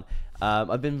much fun.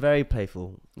 I've been very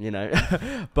playful,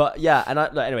 but yeah. And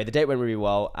anyway, the date went really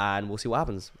well, and we'll see what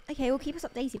happens. Okay, well, keep us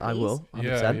updated, please. I will.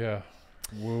 100%. Yeah.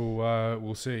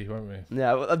 We'll see, won't we?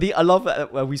 Yeah, I love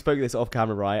that we spoke this off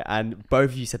camera, right? And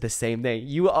both of you said the same thing.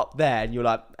 You were up there, and you're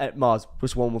like, Mars,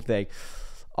 just one more thing.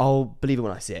 I'll believe it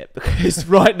when I see it, because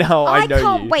right now I know you. I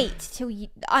can't wait till you.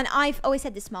 And I've always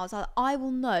said this, Mars. I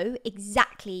will know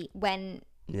exactly when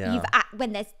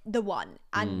when there's the one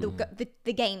and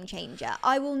the game changer.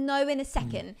 I will know in a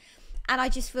second. And I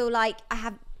just feel like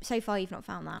so far you've not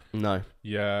found that. No.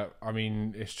 Yeah, I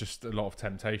mean, it's just a lot of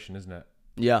temptation, isn't it?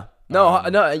 Yeah. No,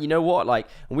 no. You know what? Like,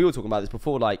 and we were talking about this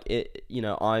before. Like,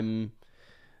 I'm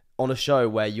on a show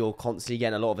where you're constantly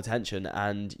getting a lot of attention,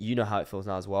 and you know how it feels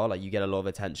now as well. Like, you get a lot of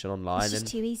attention online. It's just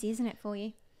too easy, isn't it, for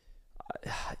you?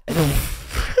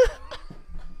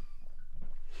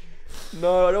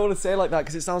 No, I don't want to say it like that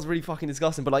because it sounds really fucking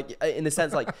disgusting. But like, in the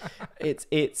sense, like, it's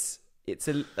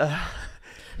a.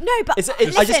 No, but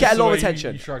I just get a lot of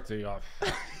attention. You shrugged it off.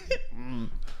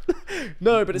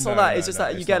 No, but it's not that. It's just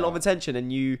that you get a lot of attention,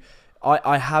 and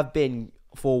I have been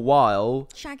for a while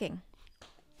shagging.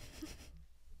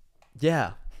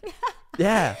 Yeah,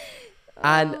 yeah.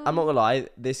 And I'm not gonna lie,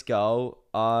 this girl,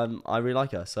 I really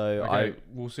like her. So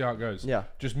we'll see how it goes. Yeah.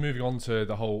 Just moving on to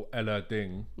the whole Ella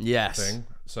Ding thing.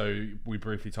 So we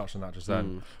briefly touched on that just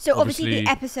then. So obviously the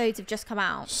episodes have just come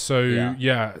out. So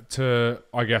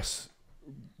I guess,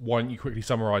 why don't you quickly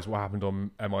summarise what happened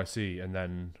on MIC and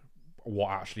then what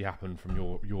actually happened from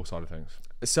your side of things?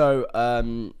 So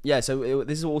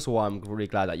this is also why I'm really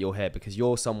glad that you're here, because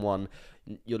you're someone.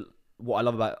 What I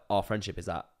love about our friendship is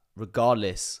that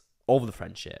regardless of the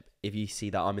friendship, if you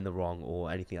see that I'm in the wrong or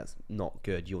anything that's not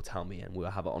good, you'll tell me and we'll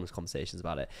have honest conversations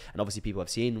about it. And obviously people have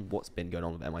seen what's been going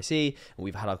on with MIC and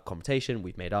we've had our confrontation,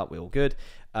 we've made up, we're all good.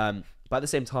 But at the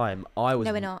same time, I was...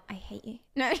 No, we're not. I hate you.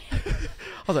 No. I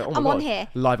was like, oh my I'm God, on here.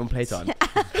 live on Playtime.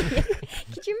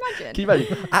 Could you imagine? Can you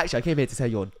imagine? Actually, I came here to tell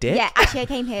your dick. Yeah, actually I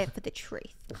came here for the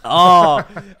truth. But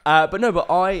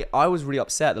I was really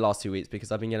upset the last 2 weeks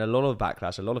because I've been getting a lot of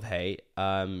backlash, a lot of hate.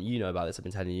 You know about this, I've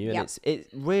been telling you. And it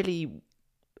really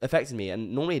affected me,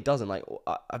 and normally it doesn't. Like,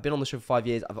 I've been on the show for 5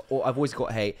 years, I've always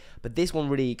got hate, but this one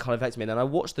really kind of affected me. And then I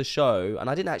watched the show,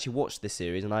 and I didn't actually watch this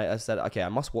series, and I said, okay, I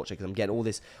must watch it because I'm getting all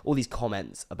these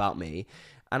comments about me.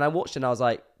 And I watched it and I was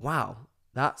like, wow,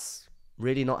 that's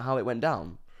really not how it went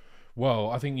down.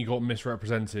 Well, I think you got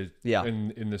misrepresented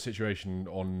in the situation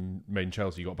on Made in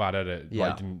Chelsea. You got bad edit. Yeah.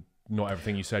 Like, not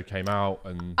everything you said came out,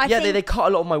 and they cut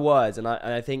a lot of my words, and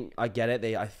I think I get it.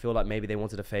 I feel like maybe they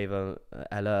wanted to favour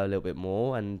Ella a little bit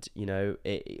more, and you know,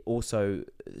 it also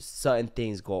certain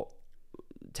things got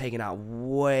taken out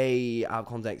way out of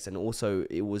context, and also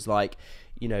it was like,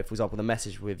 you know, for example, the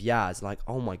message with Yaz, like,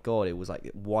 oh my God, it was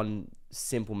like one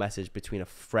simple message between a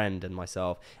friend and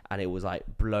myself, and it was like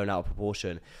blown out of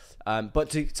proportion. But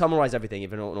to summarize everything,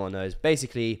 if anyone knows,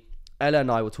 basically, Ella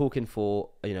and I were talking for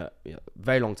a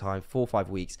very long time, 4 or 5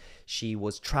 weeks. She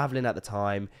was traveling at the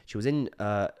time. She was in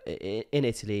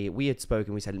Italy. We had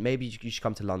spoken. We said maybe you should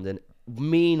come to London.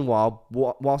 Meanwhile,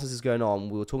 whilst this is going on,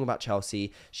 we were talking about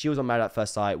Chelsea. She was on Married at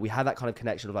First Sight. We had that kind of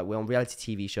connection of like, we're on reality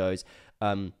TV shows.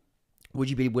 Would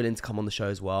you be willing to come on the show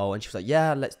as well? And she was like,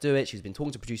 yeah, let's do it. She's been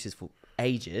talking to producers for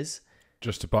ages.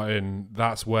 Just to butt in,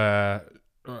 that's where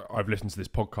I've listened to this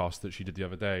podcast that she did the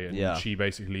other day, and she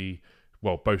basically,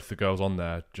 well, both the girls on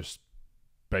there just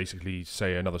basically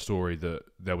say another story that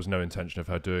there was no intention of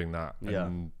her doing that,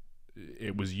 and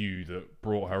it was you that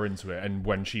brought her into it. And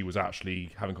when she was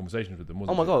actually having conversations with them,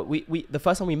 wasn't oh my God, we the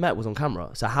first time we met was on camera.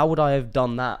 So how would I have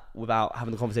done that without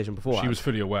having the conversation before? She was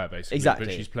fully aware, basically. Exactly.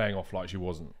 But she's playing off like she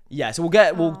wasn't. Yeah, so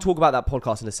we'll talk about that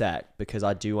podcast in a sec, because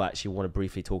I do actually want to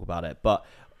briefly talk about it. But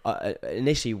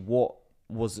initially, what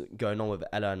was going on with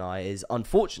Ella and I is,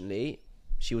 unfortunately,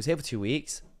 she was here for 2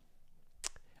 weeks.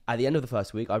 At the end of the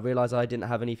first week, I realised I didn't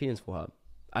have any feelings for her.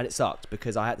 And it sucked,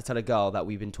 because I had to tell a girl that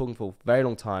we've been talking for a very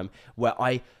long time, where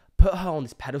I put her on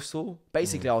this pedestal.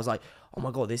 Basically, I was like, oh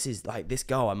my God, this is like this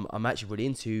girl I'm actually really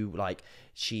into. Like,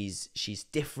 she's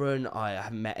different. I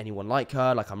haven't met anyone like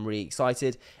her. Like, I'm really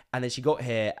excited. And then she got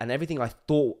here, and everything I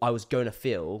thought I was going to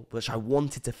feel, which I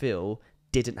wanted to feel,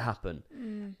 didn't happen.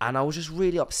 And I was just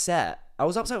really upset. I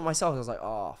was upset with myself. I was like,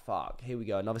 oh fuck, here we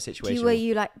go, another situation.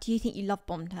 Do you think you love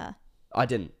bombed her? I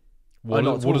didn't. What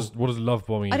does love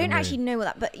bombing? I don't actually know what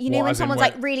that, but you know when someone's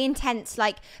like really intense,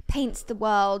 like paints the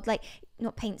world, like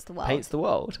not paints the world, paints the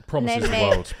world, promises the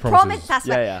world,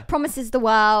 promises the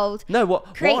world. No,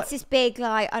 what creates this big,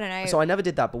 like, I don't know. So I never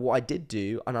did that, but what I did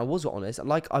do, and I was honest, and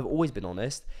like I've always been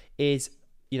honest, is,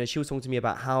 you know, she was talking to me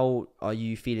about how are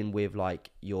you feeling with like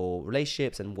your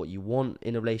relationships and what you want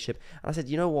in a relationship. And I said,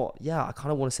 you know what? Yeah, I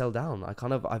kind of want to settle down.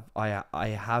 I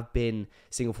have been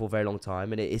single for a very long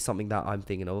time, and it is something that I'm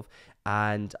thinking of,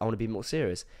 and I want to be more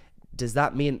serious. Does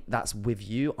that mean that's with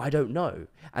you? I don't know.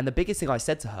 And the biggest thing I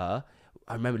said to her,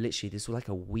 I remember literally, this was like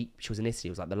a week. She was in Italy.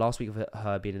 It was like the last week of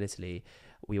her being in Italy.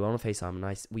 We were on FaceTime,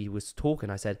 and we was talking.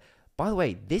 I said, by the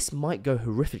way, this might go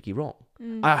horrifically wrong.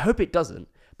 I hope it doesn't.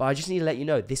 But I just need to let you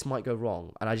know this might go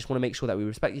wrong. And I just want to make sure that we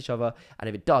respect each other. And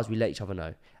if it does, we let each other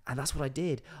know. And that's what I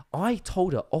did. I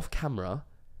told her off camera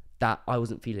that I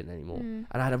wasn't feeling it anymore. And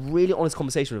I had a really honest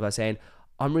conversation with her saying,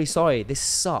 I'm really sorry, this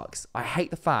sucks. I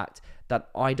hate the fact that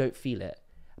I don't feel it,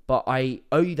 but I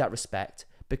owe you that respect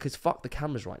because fuck the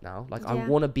cameras right now. Like, I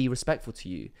want to be respectful to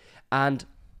you. And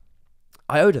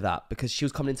I owed her that because she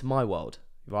was coming into my world,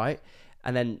 right?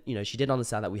 And then, you know, she did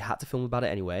understand that we had to film about it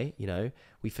anyway. You know,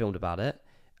 we filmed about it.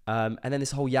 And then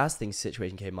this whole Yaz thing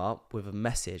situation came up with a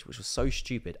message, which was so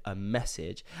stupid, a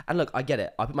message. And look, I get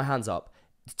it. I put my hands up.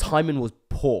 The timing was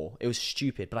poor. It was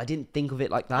stupid, but I didn't think of it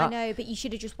like that. I know, but you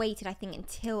should have just waited, I think,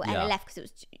 until Ella left, because it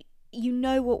was, you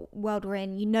know what world we're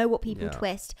in, you know what people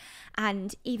twist,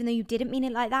 and even though you didn't mean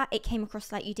it like that, it came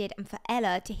across like you did, and for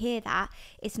Ella to hear that,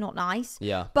 it's not nice.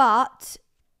 Yeah. But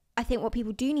I think what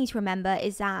people do need to remember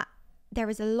is that there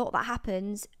is a lot that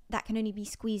happens that can only be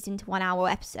squeezed into 1 hour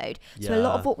episode. So a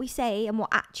lot of what we say and what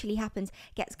actually happens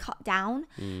gets cut down.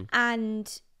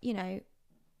 And, you know,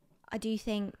 I do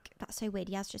think that's so weird.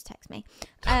 Yaz just texted me.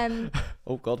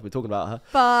 Oh God, we're talking about her.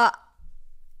 But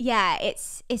yeah,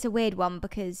 it's a weird one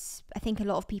because I think a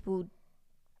lot of people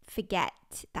forget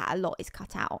that a lot is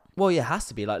cut out. Well, yeah, it has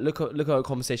to be. Like, look at a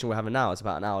conversation we're having now. It's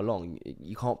about an hour long.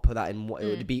 You can't put that in.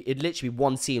 It'd literally be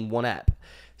one scene, one ep.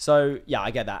 So yeah,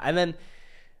 I get that. And then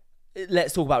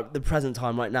let's talk about the present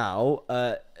time right now.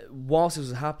 Whilst this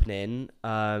was happening,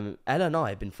 Ella and I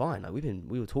have been fine. Like,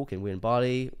 we were talking. We were in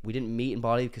Bali. We didn't meet in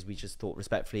Bali because we just thought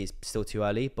respectfully it's still too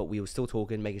early. But we were still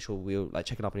talking, making sure we were like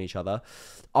checking up on each other.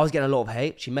 I was getting a lot of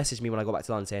hate. She messaged me when I got back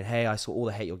to London saying, "Hey, I saw all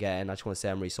the hate you're getting. I just want to say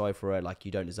I'm really sorry for it. Like,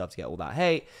 you don't deserve to get all that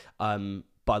hate.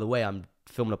 By the way, I'm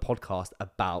filming a podcast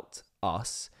about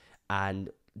us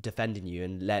and defending you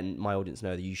and letting my audience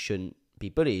know that you shouldn't be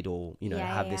bullied or, you know,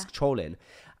 have this trolling."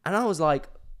 And I was like,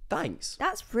 thanks.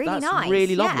 That's really nice.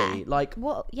 Really lovely. Like,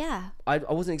 what? Yeah. I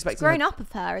wasn't expecting. It's grown up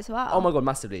of her as well. Oh my God,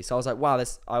 massively. So I was like, wow,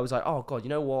 I was like, oh God, you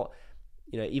know what?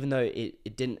 You know, even though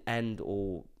it didn't end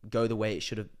or go the way it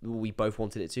should have, we both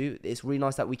wanted it to, it's really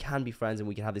nice that we can be friends and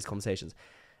we can have these conversations.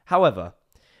 However,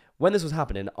 when this was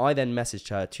happening, I then messaged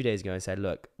her 2 days ago and said,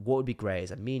 look, what would be great is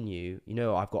that me and you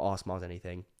know, I've got Ask Miles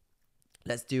Anything.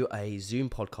 Let's do a Zoom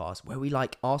podcast where we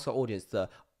like ask our audience to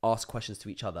ask questions to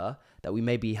each other that we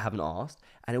maybe haven't asked,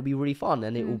 and it'll be really fun,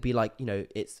 and it will be like, you know,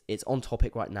 it's on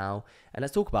topic right now, and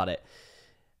let's talk about it.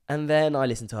 And then I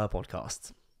listened to her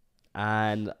podcast,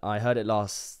 and I heard it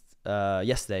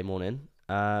yesterday morning,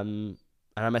 and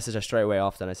I messaged her straight away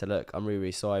after, and I said, look, I'm really,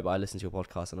 really sorry, but I listened to your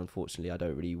podcast, and unfortunately I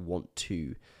don't really want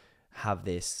to have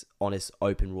this honest,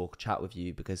 open, raw chat with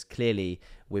you, because clearly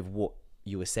with what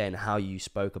you were saying, how you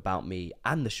spoke about me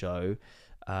and the show,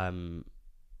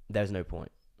 there's no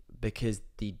point. Because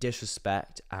the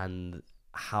disrespect and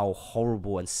how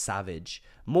horrible and savage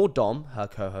more Dom, her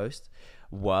co-host,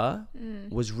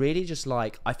 was really just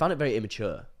like, I found it very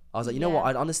immature. I was like, you know what,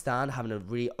 I'd understand having a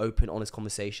really open, honest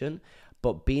conversation,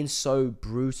 but being so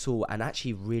brutal and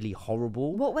actually really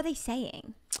horrible. What were they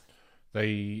saying?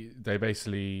 They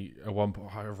basically at one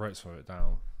point, I wrote some of it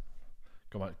down.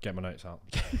 Get my notes out.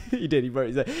 He did. He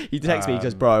texted me. He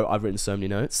goes, bro, I've written so many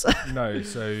notes. No,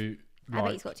 so I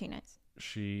bet he's got 2 notes.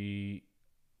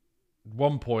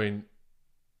 One point,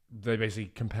 they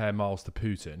basically compare Miles to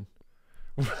Putin,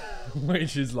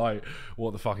 which is like,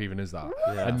 what the fuck even is that?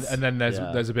 Yes. And then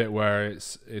there's a bit where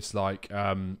it's like,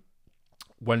 when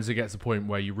does it get to the point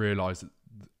where you realise that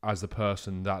as the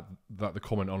person that the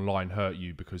comment online hurt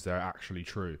you because they're actually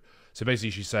true? So basically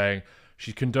she's saying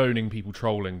she's condoning people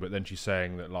trolling, but then she's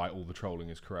saying that like all the trolling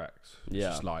is correct. It's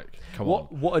just like, come on.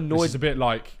 What annoys? It's a bit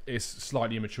like, it's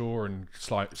slightly immature and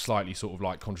slightly sort of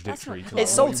like contradictory to like,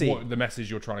 it's salty. What the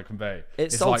message you're trying to convey.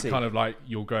 It's salty. like kind of like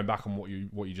you're going back on what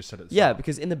you just said at the start. start.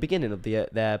 Because in the beginning of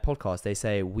their podcast, they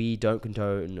say we don't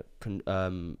condone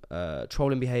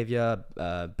trolling behavior,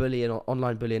 bullying,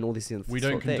 online bullying, all these things. We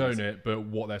don't condone it, but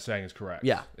what they're saying is correct.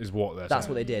 Yeah, is what they're saying. That's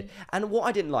what they did. And what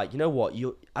I didn't like, you know what?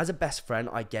 You, as a best friend,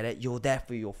 I get it. You're there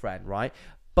for your friend, right?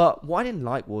 But what I didn't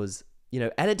like was, you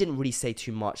know, Ella didn't really say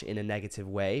too much in a negative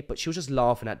way, but she was just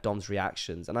laughing at Dom's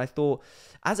reactions. And I thought,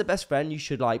 as a best friend, you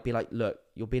should like be like, look,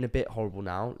 you're being a bit horrible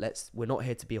now. We're not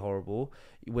here to be horrible.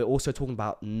 We're also talking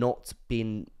about not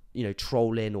being, you know,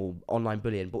 trolling or online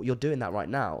bullying, but you're doing that right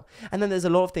now. And then there's a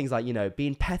lot of things like, you know,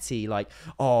 being petty, like,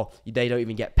 oh, they don't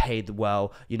even get paid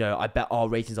well, you know, I bet our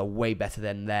ratings are way better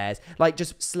than theirs, like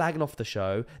just slagging off the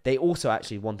show. They also,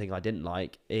 actually, one thing I didn't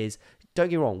like is, don't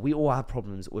get me wrong, we all have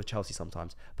problems with Chelsea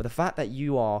sometimes, but the fact that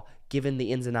you are given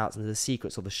the ins and outs and the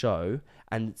secrets of the show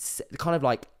and kind of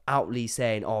like outly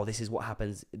saying, oh, this is what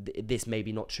happens, this may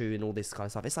be not true and all this kind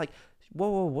of stuff, it's like,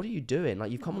 whoa, what are you doing?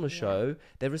 Like, you've come on a show,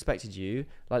 they've respected you,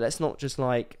 like, let's not just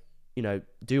like, you know,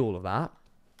 do all of that,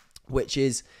 which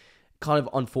is kind of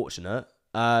unfortunate.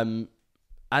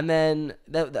 And then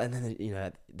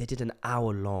they did an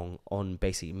hour long on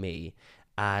basically me,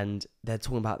 and they're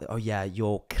talking about, oh yeah,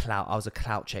 your clout. I was a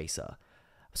clout chaser.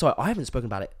 Sorry, I haven't spoken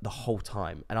about it the whole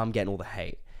time, and I'm getting all the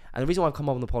hate. And the reason why I've come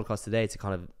up on the podcast today to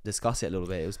kind of discuss it a little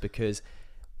bit was because,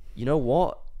 you know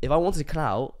what? If I wanted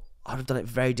clout, I would have done it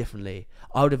very differently.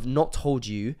 I would have not told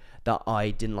you that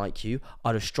I didn't like you.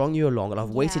 I'd have strung you along, and I've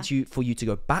waited for you to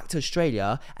go back to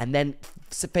Australia, and then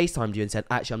FaceTimed you and said,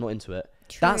 actually, I'm not into it.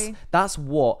 True. That's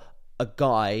what a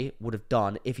guy would have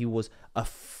done if he was a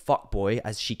fuckboy,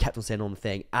 as she kept on saying on the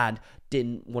thing, and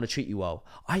didn't want to treat you well.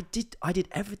 I did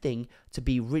everything to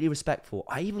be really respectful.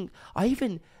 I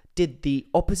even did the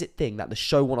opposite thing that the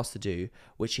show want us to do,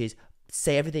 which is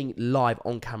say everything live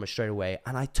on camera straight away.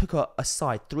 And I took her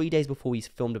aside 3 days before we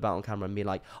filmed about on camera and be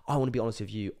like, I want to be honest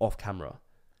with you off camera.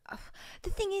 The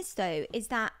thing is, though, is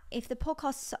that if the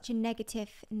podcast is such a negative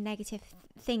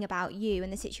thing about you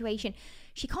and the situation,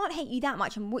 she can't hate you that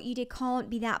much, and what you did can't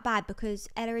be that bad, because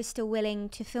Ella is still willing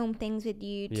to film things with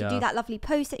you, to do that lovely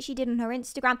post that she did on her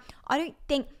Instagram.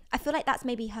 I feel like that's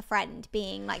maybe her friend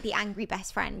being like the angry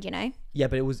best friend, you know? Yeah,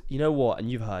 but it was, you know what,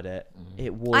 and you've heard it,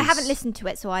 it was... I haven't listened to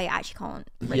it, so I actually can't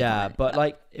really comment, but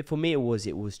like, for me, it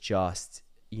was just,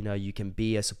 you know, you can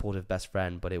be a supportive best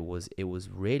friend, but it was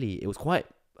quite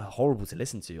horrible to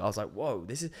listen to. I was like, whoa,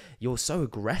 you're so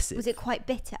aggressive. Was it quite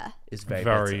bitter? It's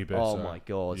very bitter. Oh my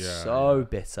god, so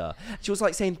bitter. She was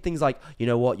like saying things like, you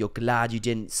know what, you're glad you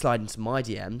didn't slide into my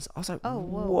DMs. I was like,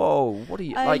 whoa, what are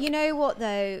you like? You know what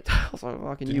though? I was like,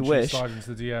 fucking, you wish. wish. She slide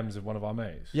into the DMs of one of our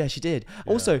mates. Yeah, she did.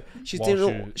 Yeah. Also, she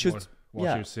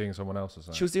was seeing someone else or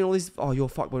something. She was doing all this, oh, you're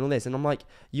fuckboy and all this, and I'm like,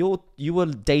 you were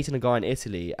dating a guy in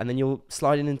Italy, and then you're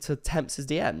sliding into Temp's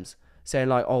DMs. Saying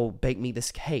like, oh, bake me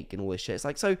this cake and all this shit. It's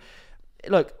like, so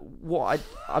look,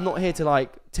 I'm not here to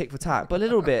like tick for tat, but a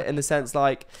little bit in the sense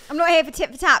like, I'm not here for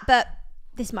tit for tat, but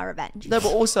this is my revenge. No,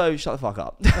 but also shut the fuck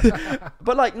up.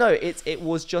 But like, no,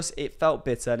 it felt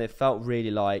bitter, and it felt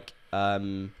really like,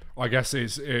 I guess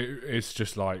it's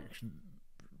just like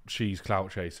she's clout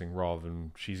chasing rather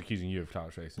than she's accusing you of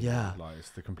clout chasing. Yeah. Like, it's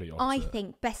the complete opposite. I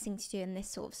think best thing to do in this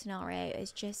sort of scenario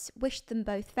is just wish them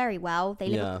both very well. They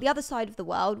live on the other side of the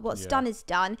world. What's done is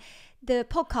done. The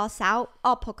podcast's out.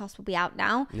 Our podcast will be out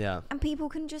now. Yeah. And people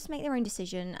can just make their own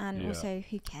decision, and also,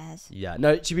 who cares? Yeah.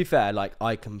 No, to be fair, like,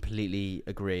 I completely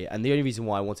agree. And the only reason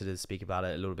why I wanted to speak about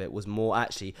it a little bit was more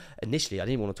actually, initially, I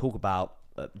didn't want to talk about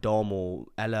Dom or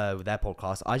Ella with their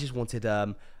podcast. I just wanted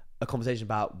a conversation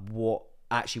about what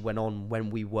actually went on when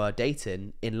we were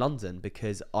dating in London,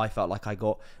 because I felt like I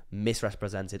got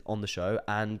misrepresented on the show,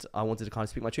 and I wanted to kind of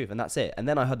speak my truth, and that's it. And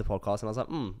then I heard the podcast and I was like,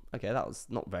 okay, that was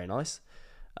not very nice.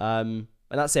 And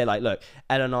that's it. Like, look,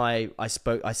 Ella and I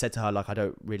said to her, like, I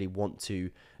don't really want to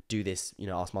do this, you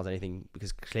know, Ask Miles anything,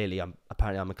 because clearly I'm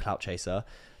a clout chaser,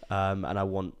 and I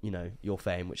want, you know, your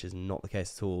fame, which is not the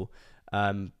case at all.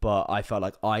 But I felt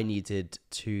like I needed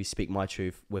to speak my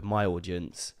truth with my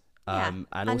audience. And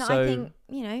also, I think,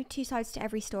 you know, two sides to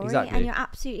every story, and you're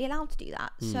absolutely allowed to do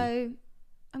that. So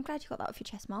I'm glad you got that off your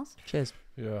chest, Miles. Cheers.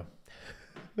 Yeah.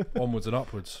 Onwards and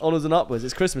upwards. Onwards and upwards.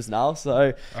 It's Christmas now,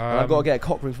 so I've got to get a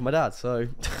cock ring for my dad. So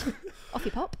off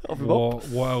you pop.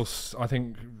 What else? I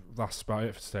think that's about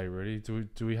it for today. Really.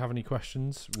 Do we have any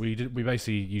questions? We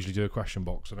basically usually do a question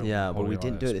box. But we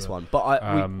didn't do it this one.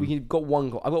 But we got one.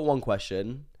 I've got one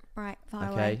question. Right, fire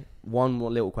away. One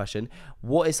more little question.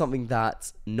 What is something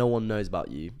that no one knows about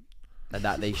you, and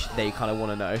that they kind of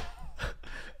want to know?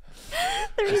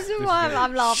 The reason why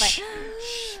I'm laughing.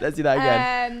 Let's do that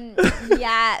again.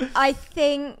 Yeah, I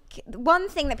think one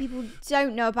thing that people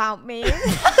don't know about me. Here,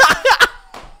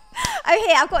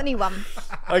 I've got a new one.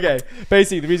 Okay,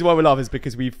 basically the reason why we laugh is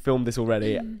because we've filmed this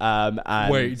already.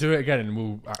 And wait, do it again and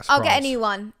we'll act surprised. I'll get a new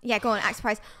one. Yeah, go on, act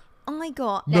surprised. Oh my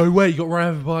god. No way, you got run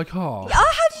over by a car. Oh,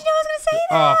 how did you know I was going to say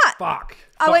that? Oh, fuck.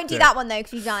 I won't do that one though,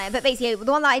 because you've done it. But basically,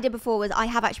 the one that I did before was I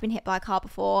have actually been hit by a car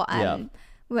before.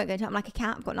 We won't go into it. I'm like a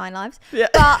cat. I've got 9 lives. Yeah.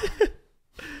 But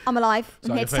I'm alive.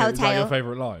 I'm here to tell a tale. Is that your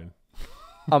favourite line?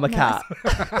 I'm a cat.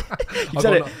 You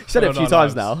said it a few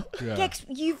times now. Yeah, because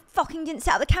you fucking didn't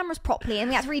set up the cameras properly, and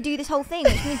we had to redo this whole thing.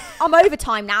 Which means I'm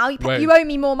overtime now. You owe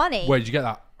me more money. Where did you get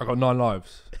that? I got 9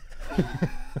 lives.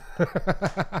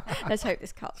 Let's hope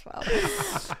this cuts well.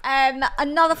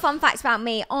 Another fun fact about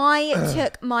me: I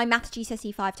took my maths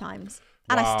GCSE 5 times,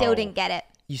 and I still didn't get it.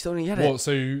 You still didn't get it? What,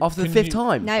 so after the 5th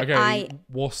time? No, okay,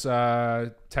 what's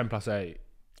 10 plus 8?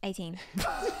 18.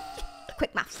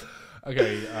 Quick maths.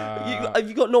 Okay. Have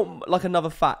you got not like another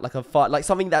fact, like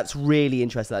something that's really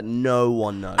interesting that no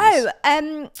one knows?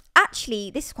 Oh,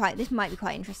 actually, this might be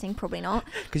quite interesting. Probably not.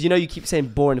 Because you keep saying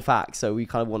boring facts, so we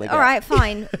kind of want to. All right,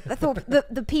 fine. I thought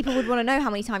the people would want to know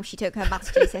how many times she took her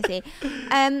maths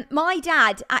GCSE. My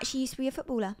dad actually used to be a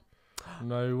footballer.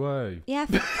 No way. Yeah.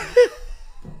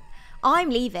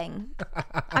 I'm leaving.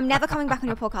 I'm never coming back on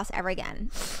your podcast ever again.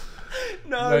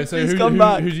 No, so please come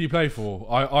back. Who do you play for?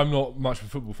 I'm not much of a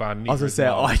football fan. I was gonna say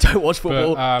I don't watch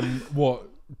football. But, what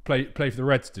play for the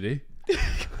Reds? Did he?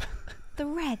 The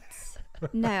Reds?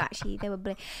 No, actually, they were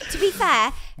blue. To be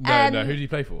fair, no. Who do you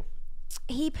play for?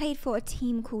 He played for a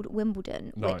team called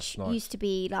Wimbledon, which used to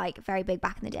be like very big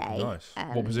back in the day. Nice.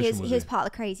 What position was he? He was part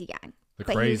of the Crazy Gang. He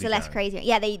was the less crazy.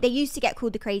 Yeah, they used to get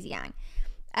called the Crazy Gang.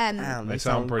 Damn, they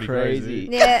sound pretty crazy.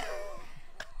 Yeah.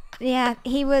 Yeah,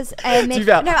 he was a no,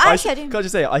 actually, can I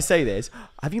just say, I say this.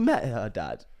 Have you met her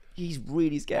dad? He's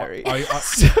really scary. Can I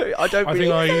just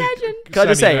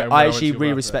say, I actually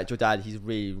really respect your dad. He's a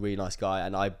really, really nice guy,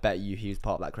 and I bet you he was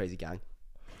part of that crazy gang.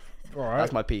 All right.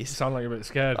 That's my piece. You sound like you're a bit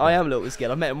scared. I am a little bit scared.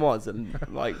 I met him once, and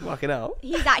like fucking hell.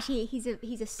 He's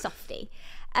a softie.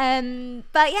 But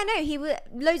yeah, no,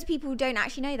 loads of people don't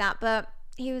actually know that, but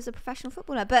he was a professional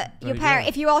footballer. But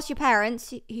if you ask your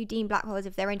parents who Dean Blackwell is,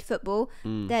 if they're into football,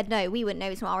 they'd know. We wouldn't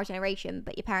know. It's not our generation,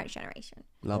 but your parents' generation.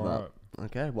 Love that.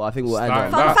 Okay, well, I think we'll end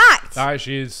on fun fact. That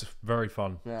actually is very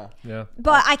fun. Yeah.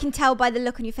 But I can tell by the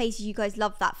look on your faces, you guys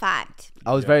love that fact.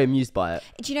 I was very amused by it.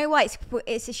 Do you know why?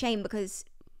 It's a shame because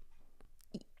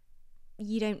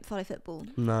you don't follow football.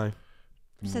 No.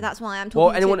 So that's why I'm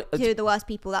talking to the worst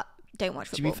people that don't watch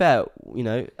football. To be fair,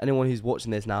 anyone who's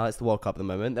watching this now, it's the World Cup at the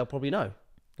moment, they'll probably know.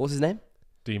 What's his name?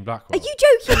 Dean Blackwell. Are you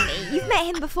joking me? You've met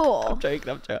him before. I'm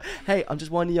joking. Hey, I'm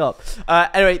just winding you up.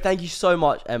 Anyway, thank you so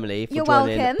much, Emily, for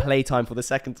joining Playtime for the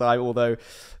second time, although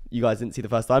you guys didn't see the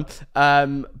first time.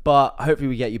 But hopefully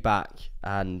we get you back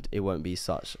and it won't be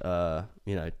such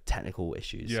technical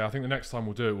issues. Yeah, I think the next time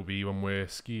we'll do it will be when we're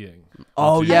skiing.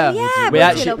 We're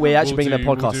actually bringing the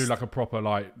podcast. We'll do like a proper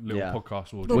little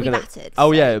podcast. We'll be battered.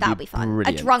 Oh yeah, that'll be fun.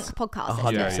 Brilliant. A drunk podcast.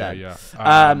 100%. Yeah.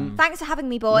 Thanks for having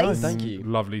me, boys. No, thank you.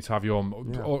 Lovely to have you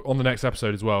on. Yeah. On the next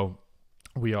episode as well.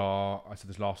 I said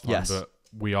this last time, but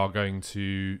we are going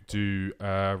to do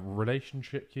a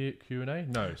relationship Q&A.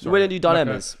 No, sorry. We're going to do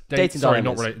dilemmas. Dating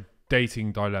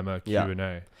dilemma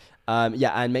Q&A.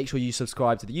 And make sure you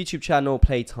subscribe to the YouTube channel,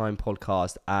 Playtime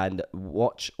Podcast, and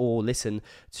watch or listen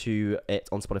to it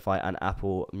on Spotify and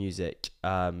Apple Music.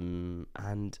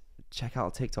 And check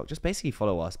out TikTok. Just basically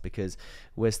follow us because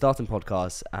we're starting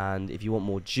podcasts. And if you want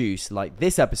more juice like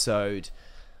this episode,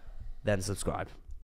 then subscribe.